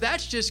 because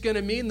that's just going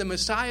to mean the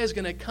Messiah is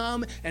going to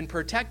come and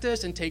protect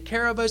us and take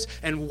care of us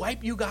and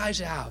wipe you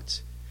guys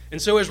out. And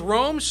so as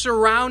Rome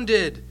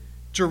surrounded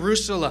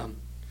Jerusalem,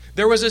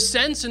 there was a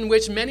sense in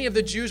which many of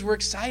the Jews were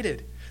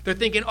excited. They're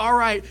thinking, all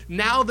right,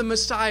 now the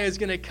Messiah is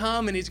going to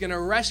come and he's going to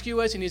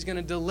rescue us and he's going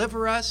to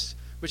deliver us.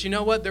 But you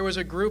know what? There was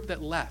a group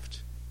that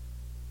left.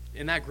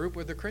 And that group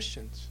were the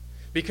Christians.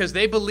 Because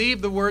they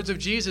believed the words of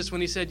Jesus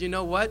when he said, you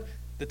know what?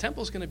 The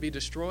temple's going to be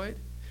destroyed.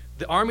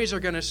 The armies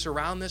are going to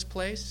surround this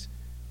place.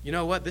 You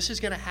know what? This is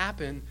going to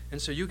happen. And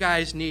so you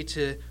guys need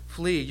to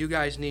flee. You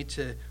guys need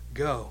to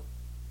go.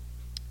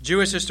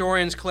 Jewish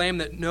historians claim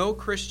that no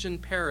Christian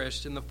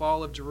perished in the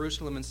fall of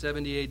Jerusalem in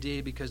 70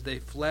 AD because they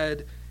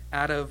fled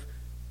out of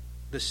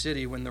the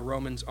city when the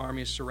Romans'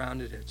 armies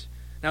surrounded it.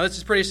 Now, this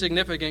is pretty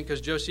significant because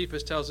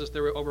Josephus tells us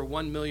there were over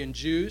 1 million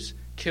Jews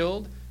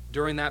killed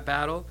during that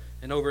battle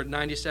and over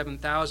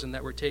 97,000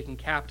 that were taken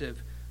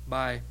captive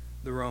by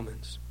the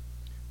Romans.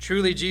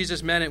 Truly,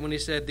 Jesus meant it when he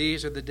said,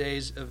 these are the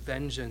days of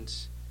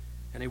vengeance.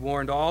 And he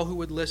warned all who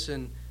would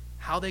listen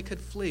how they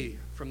could flee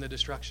from the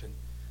destruction.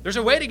 There's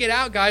a way to get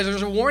out, guys.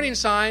 There's a warning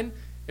sign.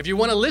 If you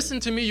want to listen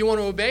to me, you want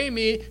to obey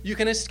me, you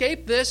can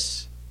escape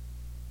this.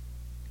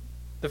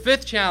 The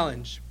fifth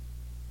challenge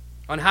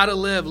on how to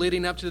live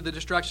leading up to the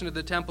destruction of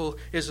the temple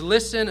is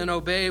listen and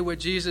obey what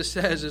Jesus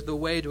says is the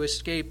way to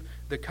escape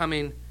the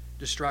coming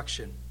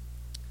destruction.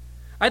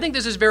 I think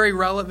this is very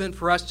relevant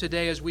for us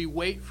today as we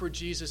wait for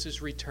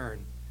Jesus'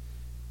 return.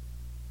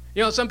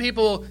 You know, some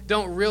people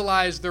don't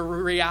realize the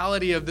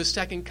reality of the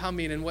second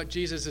coming and what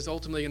Jesus is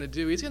ultimately going to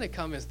do. He's going to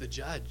come as the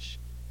judge.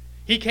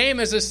 He came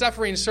as a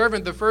suffering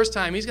servant the first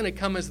time. He's going to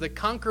come as the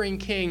conquering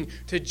king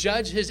to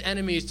judge his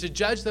enemies, to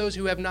judge those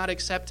who have not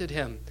accepted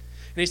him.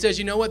 And he says,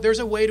 you know what? There's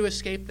a way to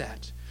escape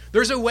that.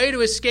 There's a way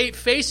to escape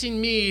facing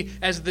me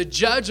as the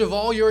judge of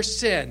all your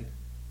sin.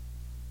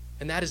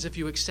 And that is if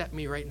you accept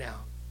me right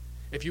now.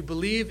 If you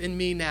believe in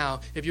me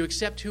now, if you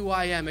accept who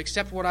I am,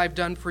 accept what I've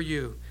done for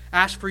you,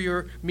 ask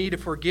for me to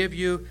forgive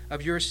you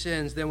of your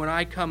sins, then when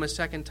I come a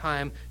second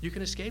time, you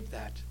can escape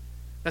that.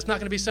 That's not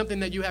going to be something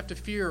that you have to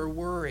fear or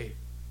worry.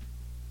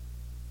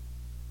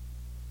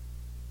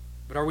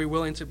 But are we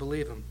willing to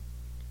believe him?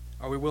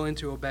 Are we willing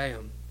to obey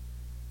him?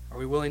 Are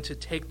we willing to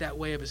take that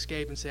way of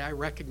escape and say, I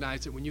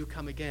recognize that when you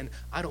come again,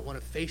 I don't want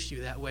to face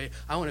you that way.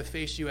 I want to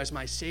face you as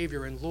my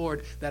Savior and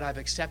Lord that I've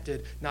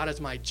accepted, not as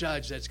my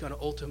judge that's going to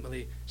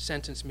ultimately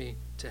sentence me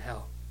to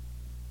hell.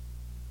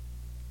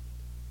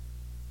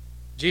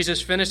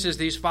 Jesus finishes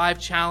these 5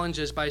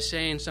 challenges by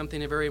saying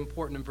something very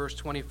important in verse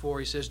 24.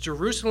 He says,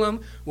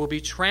 Jerusalem will be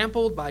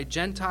trampled by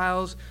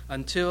Gentiles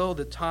until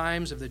the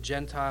times of the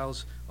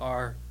Gentiles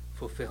are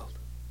fulfilled.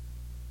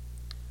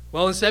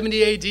 Well, in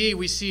 70 AD,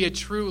 we see a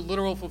true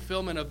literal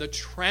fulfillment of the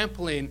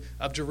trampling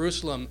of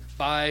Jerusalem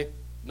by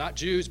not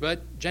Jews,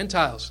 but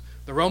Gentiles.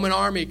 The Roman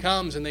army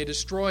comes and they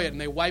destroy it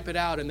and they wipe it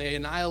out and they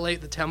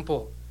annihilate the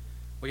temple.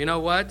 Well, you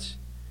know what?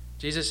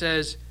 Jesus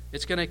says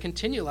it's going to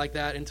continue like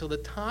that until the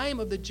time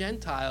of the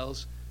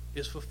Gentiles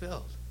is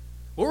fulfilled.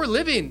 Well, we're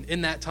living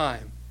in that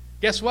time.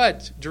 Guess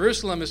what?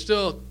 Jerusalem is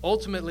still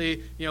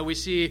ultimately, we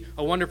see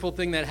a wonderful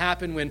thing that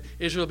happened when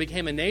Israel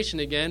became a nation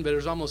again, but it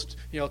was almost,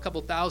 a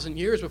couple thousand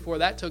years before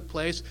that took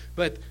place.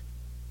 But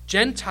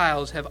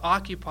Gentiles have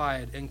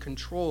occupied and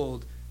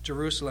controlled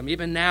Jerusalem.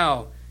 Even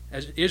now,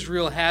 as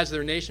Israel has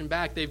their nation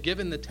back, they've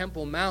given the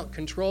Temple Mount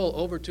control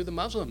over to the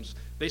Muslims.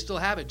 They still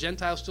have it.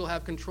 Gentiles still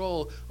have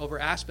control over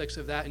aspects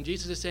of that. And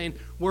Jesus is saying,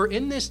 we're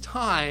in this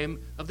time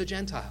of the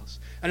Gentiles.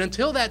 And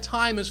until that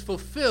time is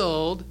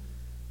fulfilled,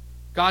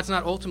 God's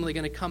not ultimately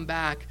going to come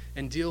back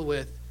and deal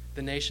with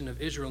the nation of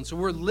Israel. And so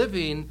we're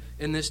living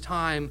in this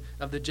time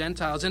of the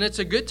Gentiles. And it's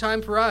a good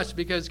time for us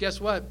because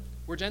guess what?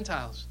 We're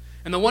Gentiles.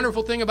 And the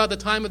wonderful thing about the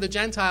time of the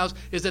Gentiles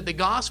is that the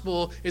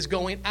gospel is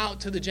going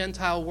out to the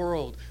Gentile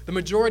world. The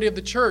majority of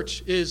the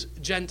church is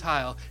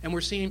Gentile. And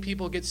we're seeing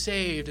people get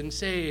saved and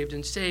saved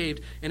and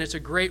saved. And it's a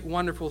great,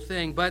 wonderful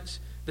thing. But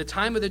the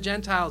time of the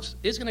Gentiles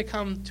is going to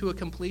come to a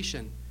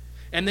completion.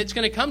 And it's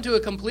going to come to a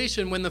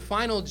completion when the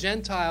final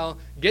Gentile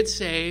gets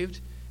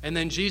saved, and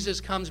then Jesus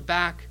comes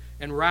back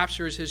and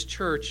raptures his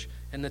church,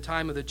 and the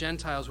time of the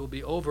Gentiles will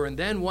be over. And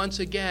then once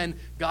again,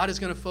 God is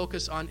going to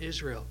focus on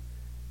Israel.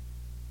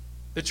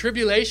 The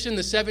tribulation,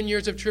 the 7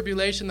 years of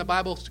tribulation, the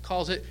Bible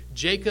calls it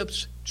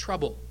Jacob's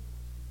trouble.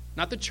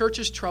 Not the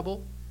church's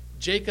trouble,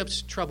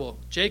 Jacob's trouble.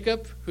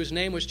 Jacob, whose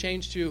name was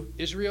changed to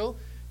Israel,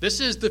 this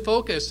is the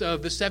focus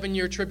of the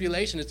 7-year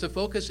tribulation. The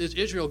focus is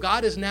Israel.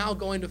 God is now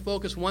going to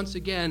focus once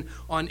again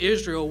on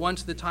Israel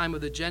once the time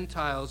of the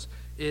Gentiles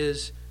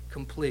is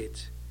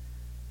complete.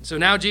 And so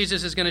now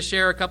Jesus is going to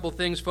share a couple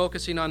things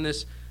focusing on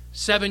this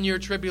 7-year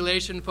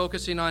tribulation,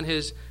 focusing on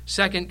his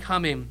second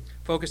coming,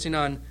 focusing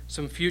on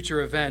some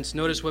future events.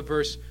 Notice what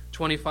verse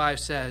 25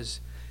 says.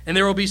 And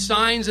there will be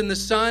signs in the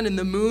sun and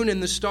the moon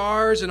and the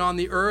stars, and on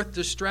the earth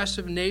distress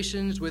of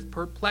nations with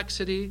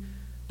perplexity,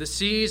 the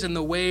seas and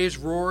the waves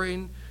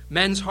roaring,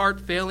 men's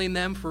heart failing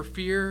them for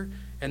fear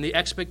and the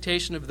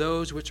expectation of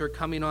those which are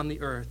coming on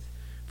the earth.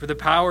 For the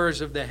powers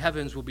of the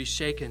heavens will be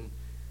shaken.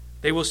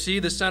 They will see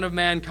the Son of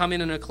Man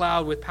coming in a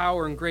cloud with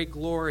power and great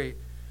glory.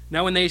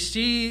 Now when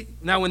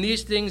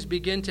these things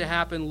begin to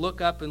happen,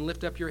 look up and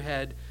lift up your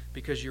head,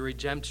 because your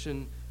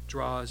redemption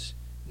draws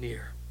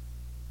near.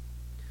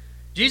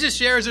 Jesus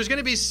shares there's going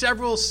to be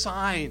several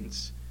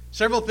signs,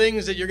 several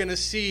things that you're going to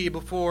see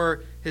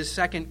before his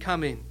second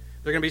coming.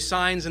 There are going to be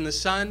signs in the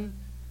sun,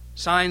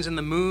 signs in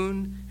the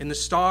moon, in the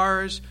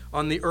stars,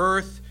 on the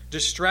earth,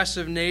 distress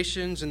of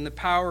nations, and the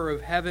power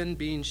of heaven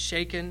being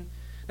shaken.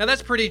 Now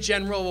that's pretty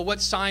general. Well,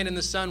 what sign in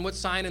the sun? What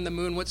sign in the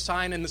moon? What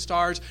sign in the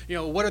stars?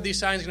 What are these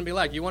signs going to be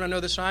like? You want to know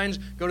the signs?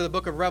 Go to the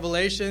book of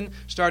Revelation,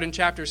 start in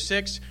chapter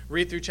 6,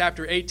 read through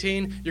chapter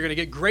 18. You're going to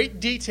get great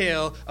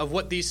detail of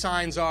what these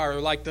signs are,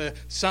 like the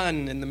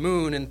sun and the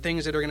moon and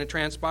things that are going to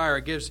transpire.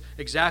 It gives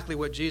exactly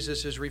what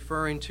Jesus is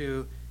referring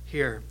to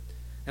here.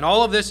 And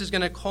all of this is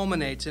going to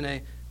culminate in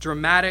a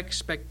dramatic,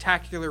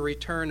 spectacular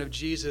return of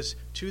Jesus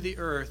to the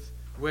earth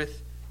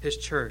with his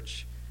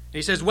church. And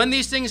he says, when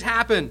these things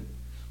happen,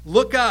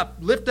 look up,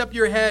 lift up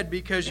your head,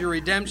 because your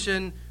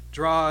redemption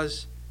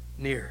draws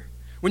near.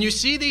 When you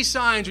see these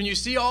signs, when you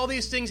see all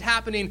these things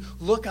happening,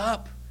 look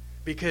up,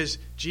 because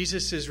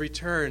Jesus'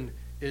 return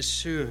is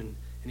soon,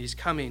 and he's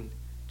coming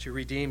to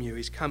redeem you.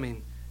 He's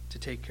coming to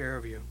take care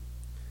of you.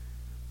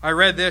 I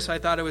read this. I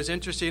thought it was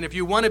interesting. If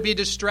you want to be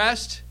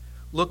distressed,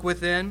 look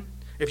within.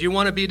 If you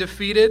want to be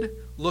defeated,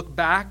 look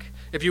back.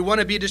 If you want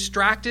to be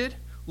distracted,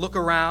 look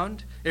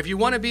around. If you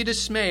want to be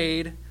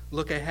dismayed,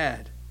 look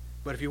ahead.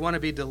 But if you want to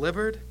be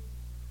delivered,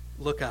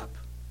 look up,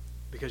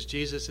 because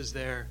Jesus is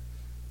there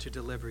to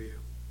deliver you.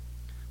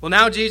 Well,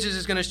 now Jesus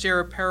is going to share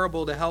a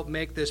parable to help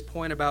make this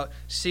point about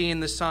seeing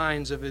the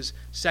signs of his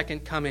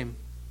second coming.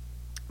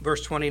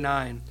 Verse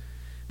 29.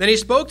 Then he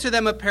spoke to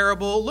them a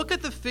parable. Look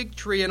at the fig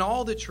tree and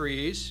all the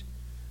trees.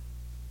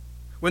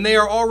 When they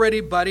are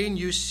already budding,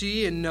 you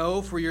see and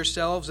know for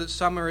yourselves that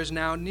summer is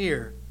now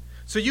near.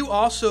 So you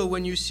also,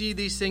 when you see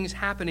these things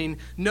happening,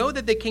 know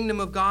that the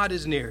kingdom of God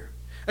is near.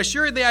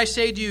 Assuredly, I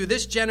say to you,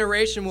 this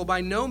generation will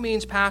by no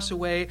means pass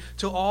away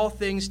till all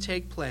things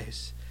take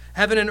place.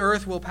 Heaven and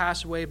earth will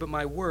pass away, but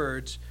my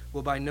words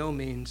will by no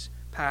means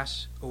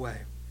pass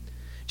away.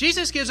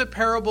 Jesus gives a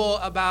parable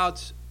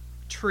about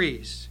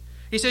trees.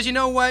 He says, you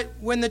know what?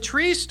 When the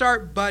trees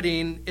start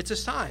budding, it's a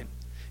sign.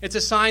 It's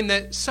a sign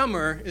that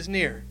summer is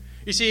near.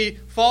 You see,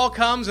 fall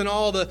comes and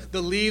all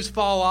the leaves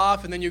fall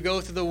off, and then you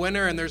go through the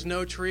winter and there's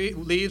no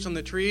leaves on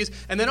the trees,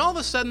 and then all of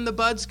a sudden the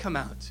buds come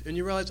out, and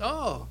you realize,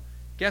 oh,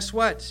 guess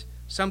what?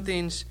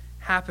 Something's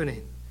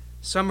happening.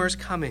 Summer's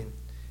coming.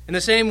 In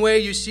the same way,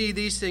 you see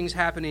these things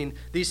happening,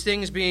 these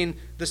things being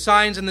the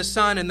signs in the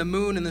sun and the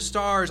moon and the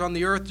stars, on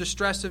the earth,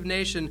 distress of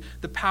nation,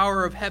 the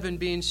power of heaven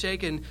being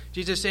shaken.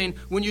 Jesus saying,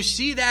 when you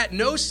see that,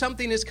 know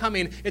something is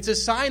coming. It's a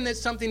sign that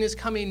something is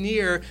coming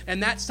near,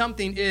 and that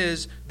something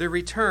is the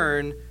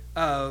return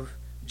of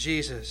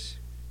Jesus.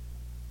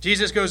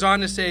 Jesus goes on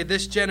to say,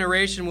 this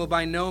generation will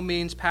by no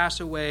means pass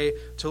away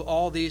till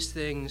all these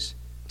things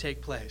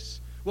take place.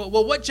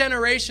 Well, what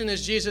generation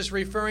is Jesus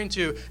referring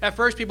to? At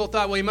first, people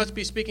thought, well, he must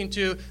be speaking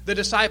to the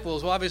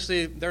disciples. Well,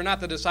 obviously, they're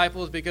not the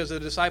disciples because the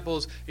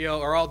disciples,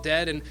 are all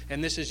dead,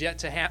 and this is yet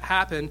to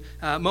happen.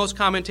 Most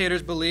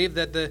commentators believe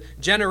that the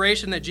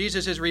generation that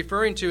Jesus is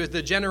referring to is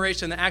the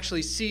generation that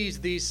actually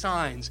sees these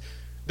signs.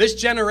 This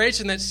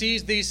generation that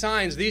sees these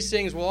signs, these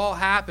things will all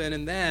happen,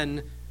 and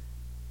then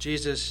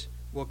Jesus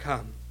will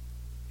come.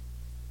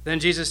 Then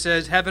Jesus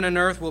says, heaven and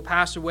earth will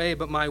pass away,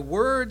 but my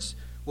words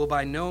will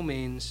by no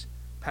means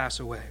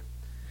pass away.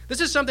 This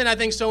is something I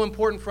think so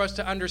important for us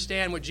to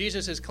understand what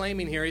Jesus is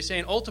claiming here. He's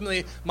saying,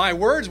 ultimately, my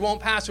words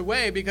won't pass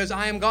away because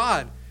I am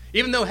God.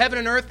 Even though heaven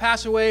and earth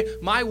pass away,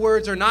 my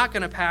words are not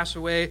going to pass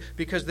away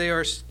because they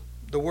are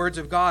the words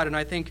of God. And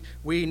I think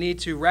we need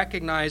to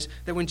recognize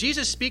that when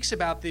Jesus speaks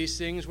about these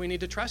things, we need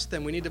to trust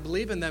them. We need to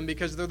believe in them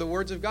because they're the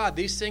words of God.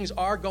 These things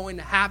are going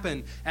to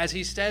happen as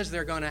he says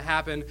they're going to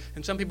happen.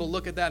 And some people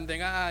look at that and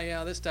think,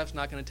 this stuff's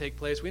not going to take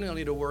place. We don't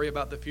need to worry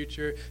about the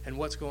future and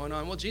what's going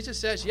on. Well, Jesus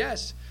says,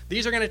 yes,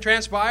 these are going to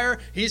transpire.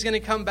 He's going to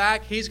come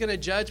back. He's going to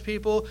judge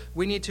people.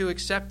 We need to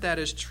accept that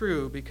as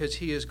true because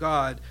he is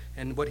God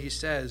and what he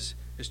says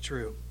is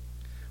true.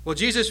 Well,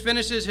 Jesus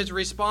finishes his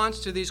response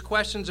to these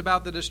questions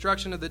about the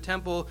destruction of the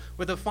temple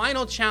with a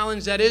final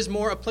challenge that is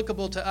more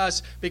applicable to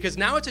us because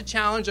now it's a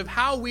challenge of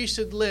how we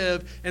should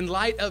live in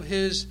light of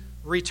his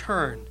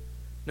return.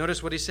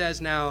 Notice what he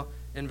says now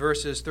in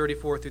verses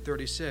 34 through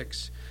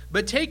 36.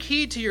 But take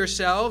heed to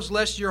yourselves,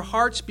 lest your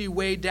hearts be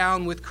weighed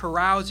down with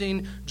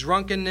carousing,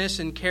 drunkenness,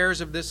 and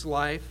cares of this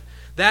life.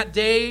 That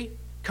day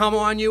come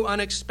on you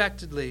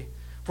unexpectedly,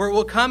 for it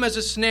will come as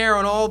a snare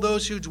on all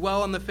those who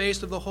dwell on the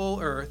face of the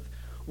whole earth.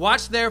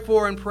 Watch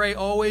therefore and pray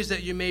always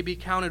that you may be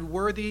counted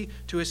worthy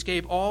to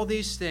escape all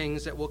these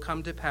things that will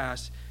come to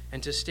pass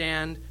and to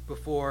stand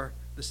before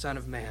the Son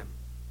of Man.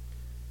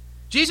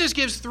 Jesus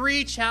gives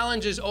three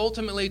challenges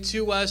ultimately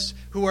to us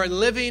who are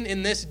living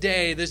in this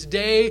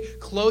day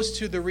close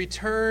to the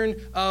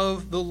return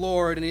of the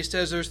Lord. And he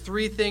says there's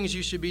three things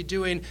you should be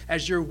doing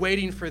as you're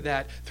waiting for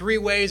that. Three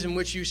ways in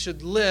which you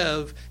should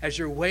live as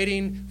you're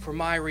waiting for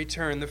my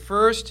return. The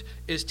first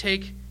is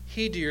take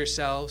heed to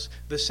yourselves.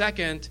 The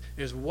second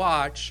is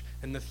watch.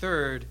 And the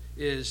third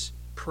is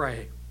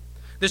pray.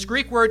 This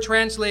Greek word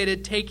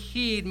translated take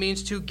heed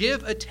means to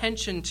give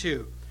attention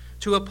to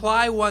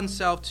apply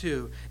oneself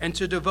to, and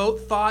to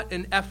devote thought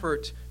and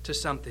effort to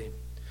something.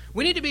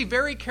 We need to be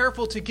very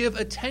careful to give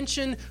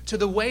attention to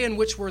the way in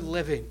which we're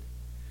living.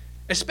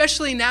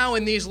 Especially now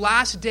in these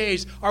last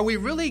days, are we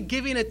really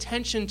giving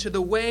attention to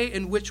the way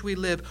in which we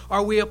live?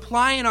 Are we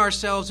applying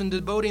ourselves and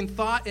devoting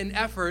thought and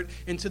effort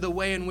into the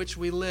way in which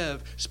we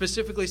live?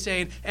 Specifically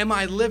saying, am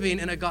I living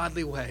in a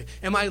godly way?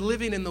 Am I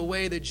living in the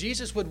way that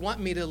Jesus would want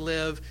me to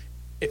live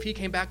if he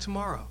came back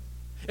tomorrow?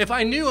 If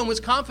I knew and was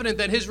confident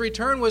that his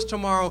return was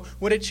tomorrow,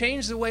 would it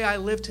change the way I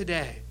live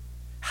today?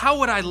 How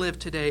would I live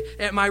today?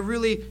 Am I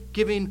really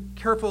giving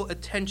careful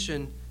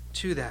attention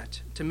to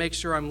that to make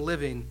sure I'm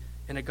living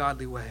in a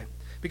godly way?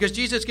 Because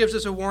Jesus gives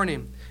us a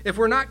warning. If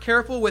we're not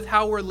careful with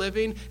how we're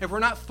living, if we're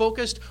not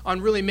focused on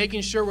really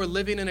making sure we're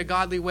living in a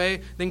godly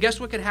way, then guess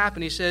what could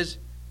happen? He says,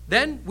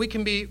 then we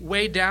can be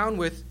weighed down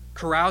with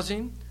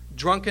carousing,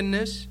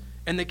 drunkenness,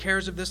 and the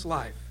cares of this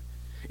life.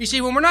 You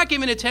see, when we're not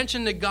giving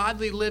attention to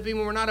godly living,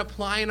 when we're not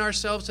applying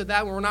ourselves to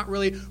that, when we're not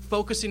really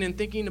focusing and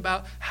thinking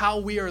about how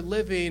we are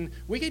living,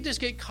 we could just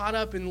get caught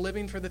up in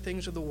living for the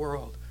things of the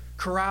world.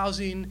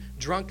 Carousing,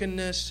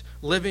 drunkenness,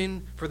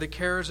 living for the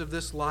cares of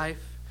this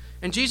life.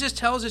 And Jesus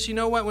tells us, you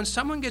know what? When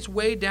someone gets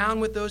weighed down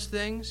with those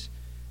things,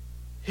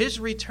 his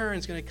return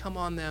is going to come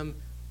on them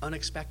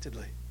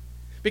unexpectedly.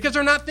 Because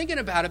they're not thinking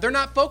about it. They're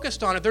not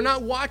focused on it. They're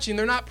not watching.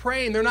 They're not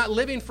praying. They're not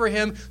living for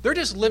him. They're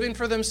just living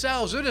for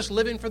themselves. They're just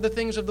living for the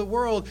things of the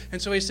world. And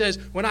so he says,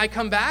 when I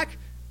come back,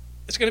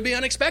 it's going to be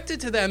unexpected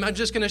to them. I'm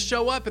just going to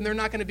show up and they're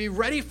not going to be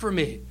ready for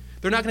me.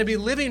 They're not going to be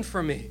living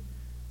for me.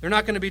 They're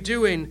not going to be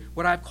doing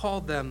what I've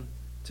called them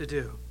to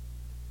do.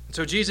 And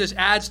so Jesus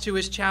adds to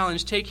his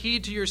challenge, take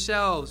heed to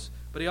yourselves.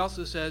 But he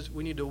also says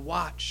we need to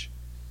watch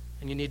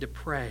and you need to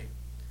pray.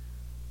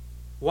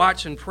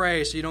 Watch and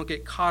pray so you don't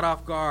get caught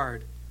off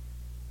guard.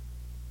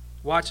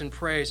 Watch and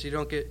pray so you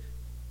don't get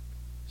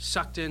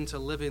sucked into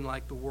living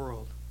like the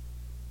world.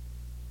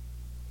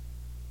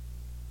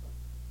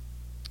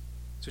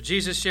 So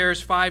Jesus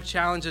shares 5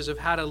 challenges of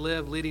how to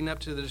live leading up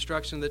to the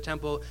destruction of the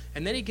temple,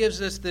 and then he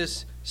gives us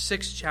this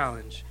 6th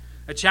challenge,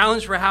 a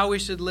challenge for how we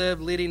should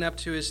live leading up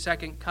to his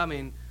second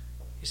coming.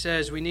 He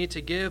says we need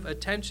to give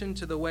attention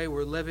to the way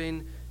we're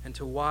living and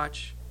to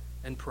watch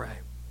and pray.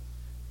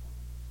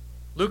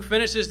 Luke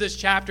finishes this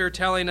chapter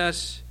telling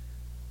us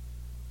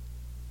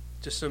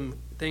just some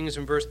things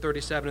in verse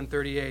 37 and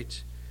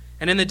 38.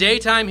 And in the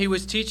daytime he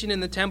was teaching in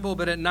the temple,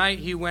 but at night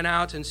he went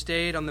out and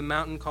stayed on the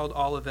mountain called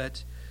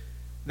Olivet.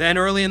 Then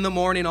early in the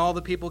morning all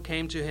the people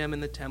came to him in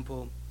the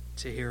temple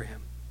to hear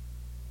him.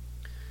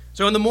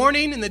 So in the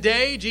morning, in the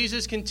day,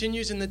 Jesus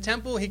continues in the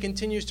temple. He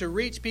continues to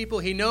reach people.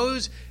 He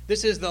knows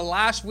this is the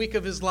last week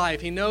of his life.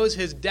 He knows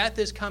his death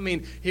is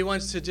coming. He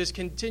wants to just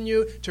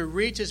continue to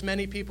reach as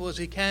many people as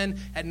he can.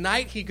 At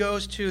night, he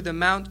goes to the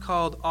mount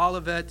called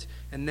Olivet,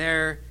 and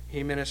there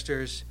he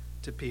ministers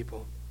to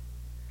people.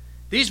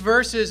 These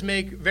verses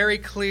make very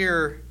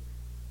clear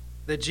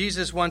that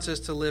Jesus wants us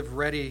to live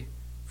ready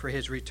for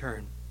his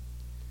return.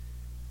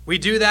 We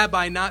do that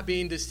by not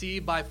being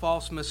deceived by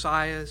false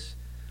messiahs,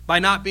 by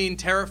not being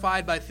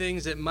terrified by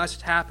things that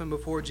must happen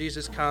before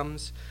Jesus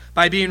comes,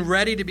 by being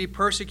ready to be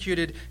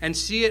persecuted and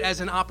see it as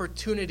an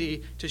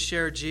opportunity to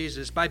share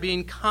Jesus, by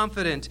being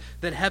confident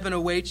that heaven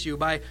awaits you,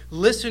 by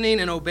listening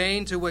and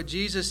obeying to what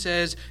Jesus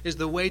says is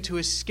the way to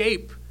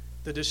escape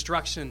the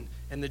destruction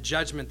and the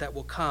judgment that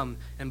will come,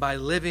 and by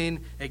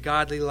living a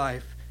godly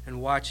life and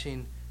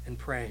watching and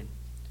praying.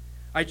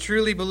 I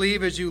truly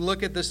believe as you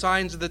look at the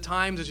signs of the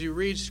times, as you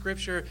read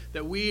Scripture,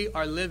 that we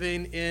are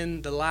living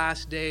in the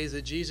last days,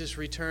 that Jesus'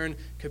 return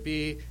could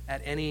be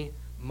at any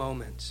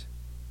moment.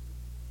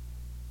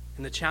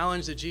 And the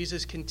challenge that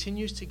Jesus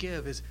continues to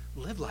give is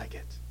live like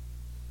it.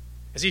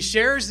 As he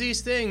shares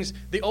these things,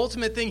 the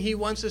ultimate thing he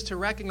wants us to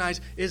recognize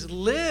is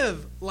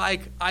live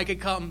like I could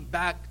come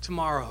back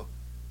tomorrow.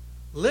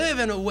 Live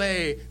in a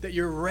way that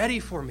you're ready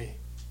for me.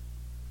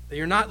 That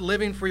you're not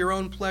living for your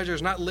own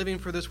pleasures, not living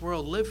for this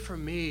world. Live for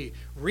me.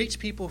 Reach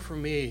people for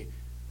me.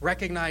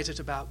 Recognize it's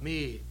about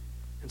me.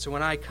 And so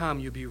when I come,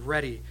 you'll be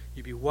ready.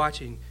 You'll be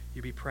watching.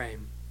 You'll be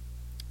praying.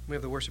 We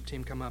have the worship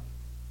team come up.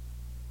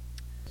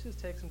 Just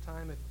take some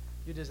time if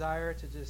you desire to just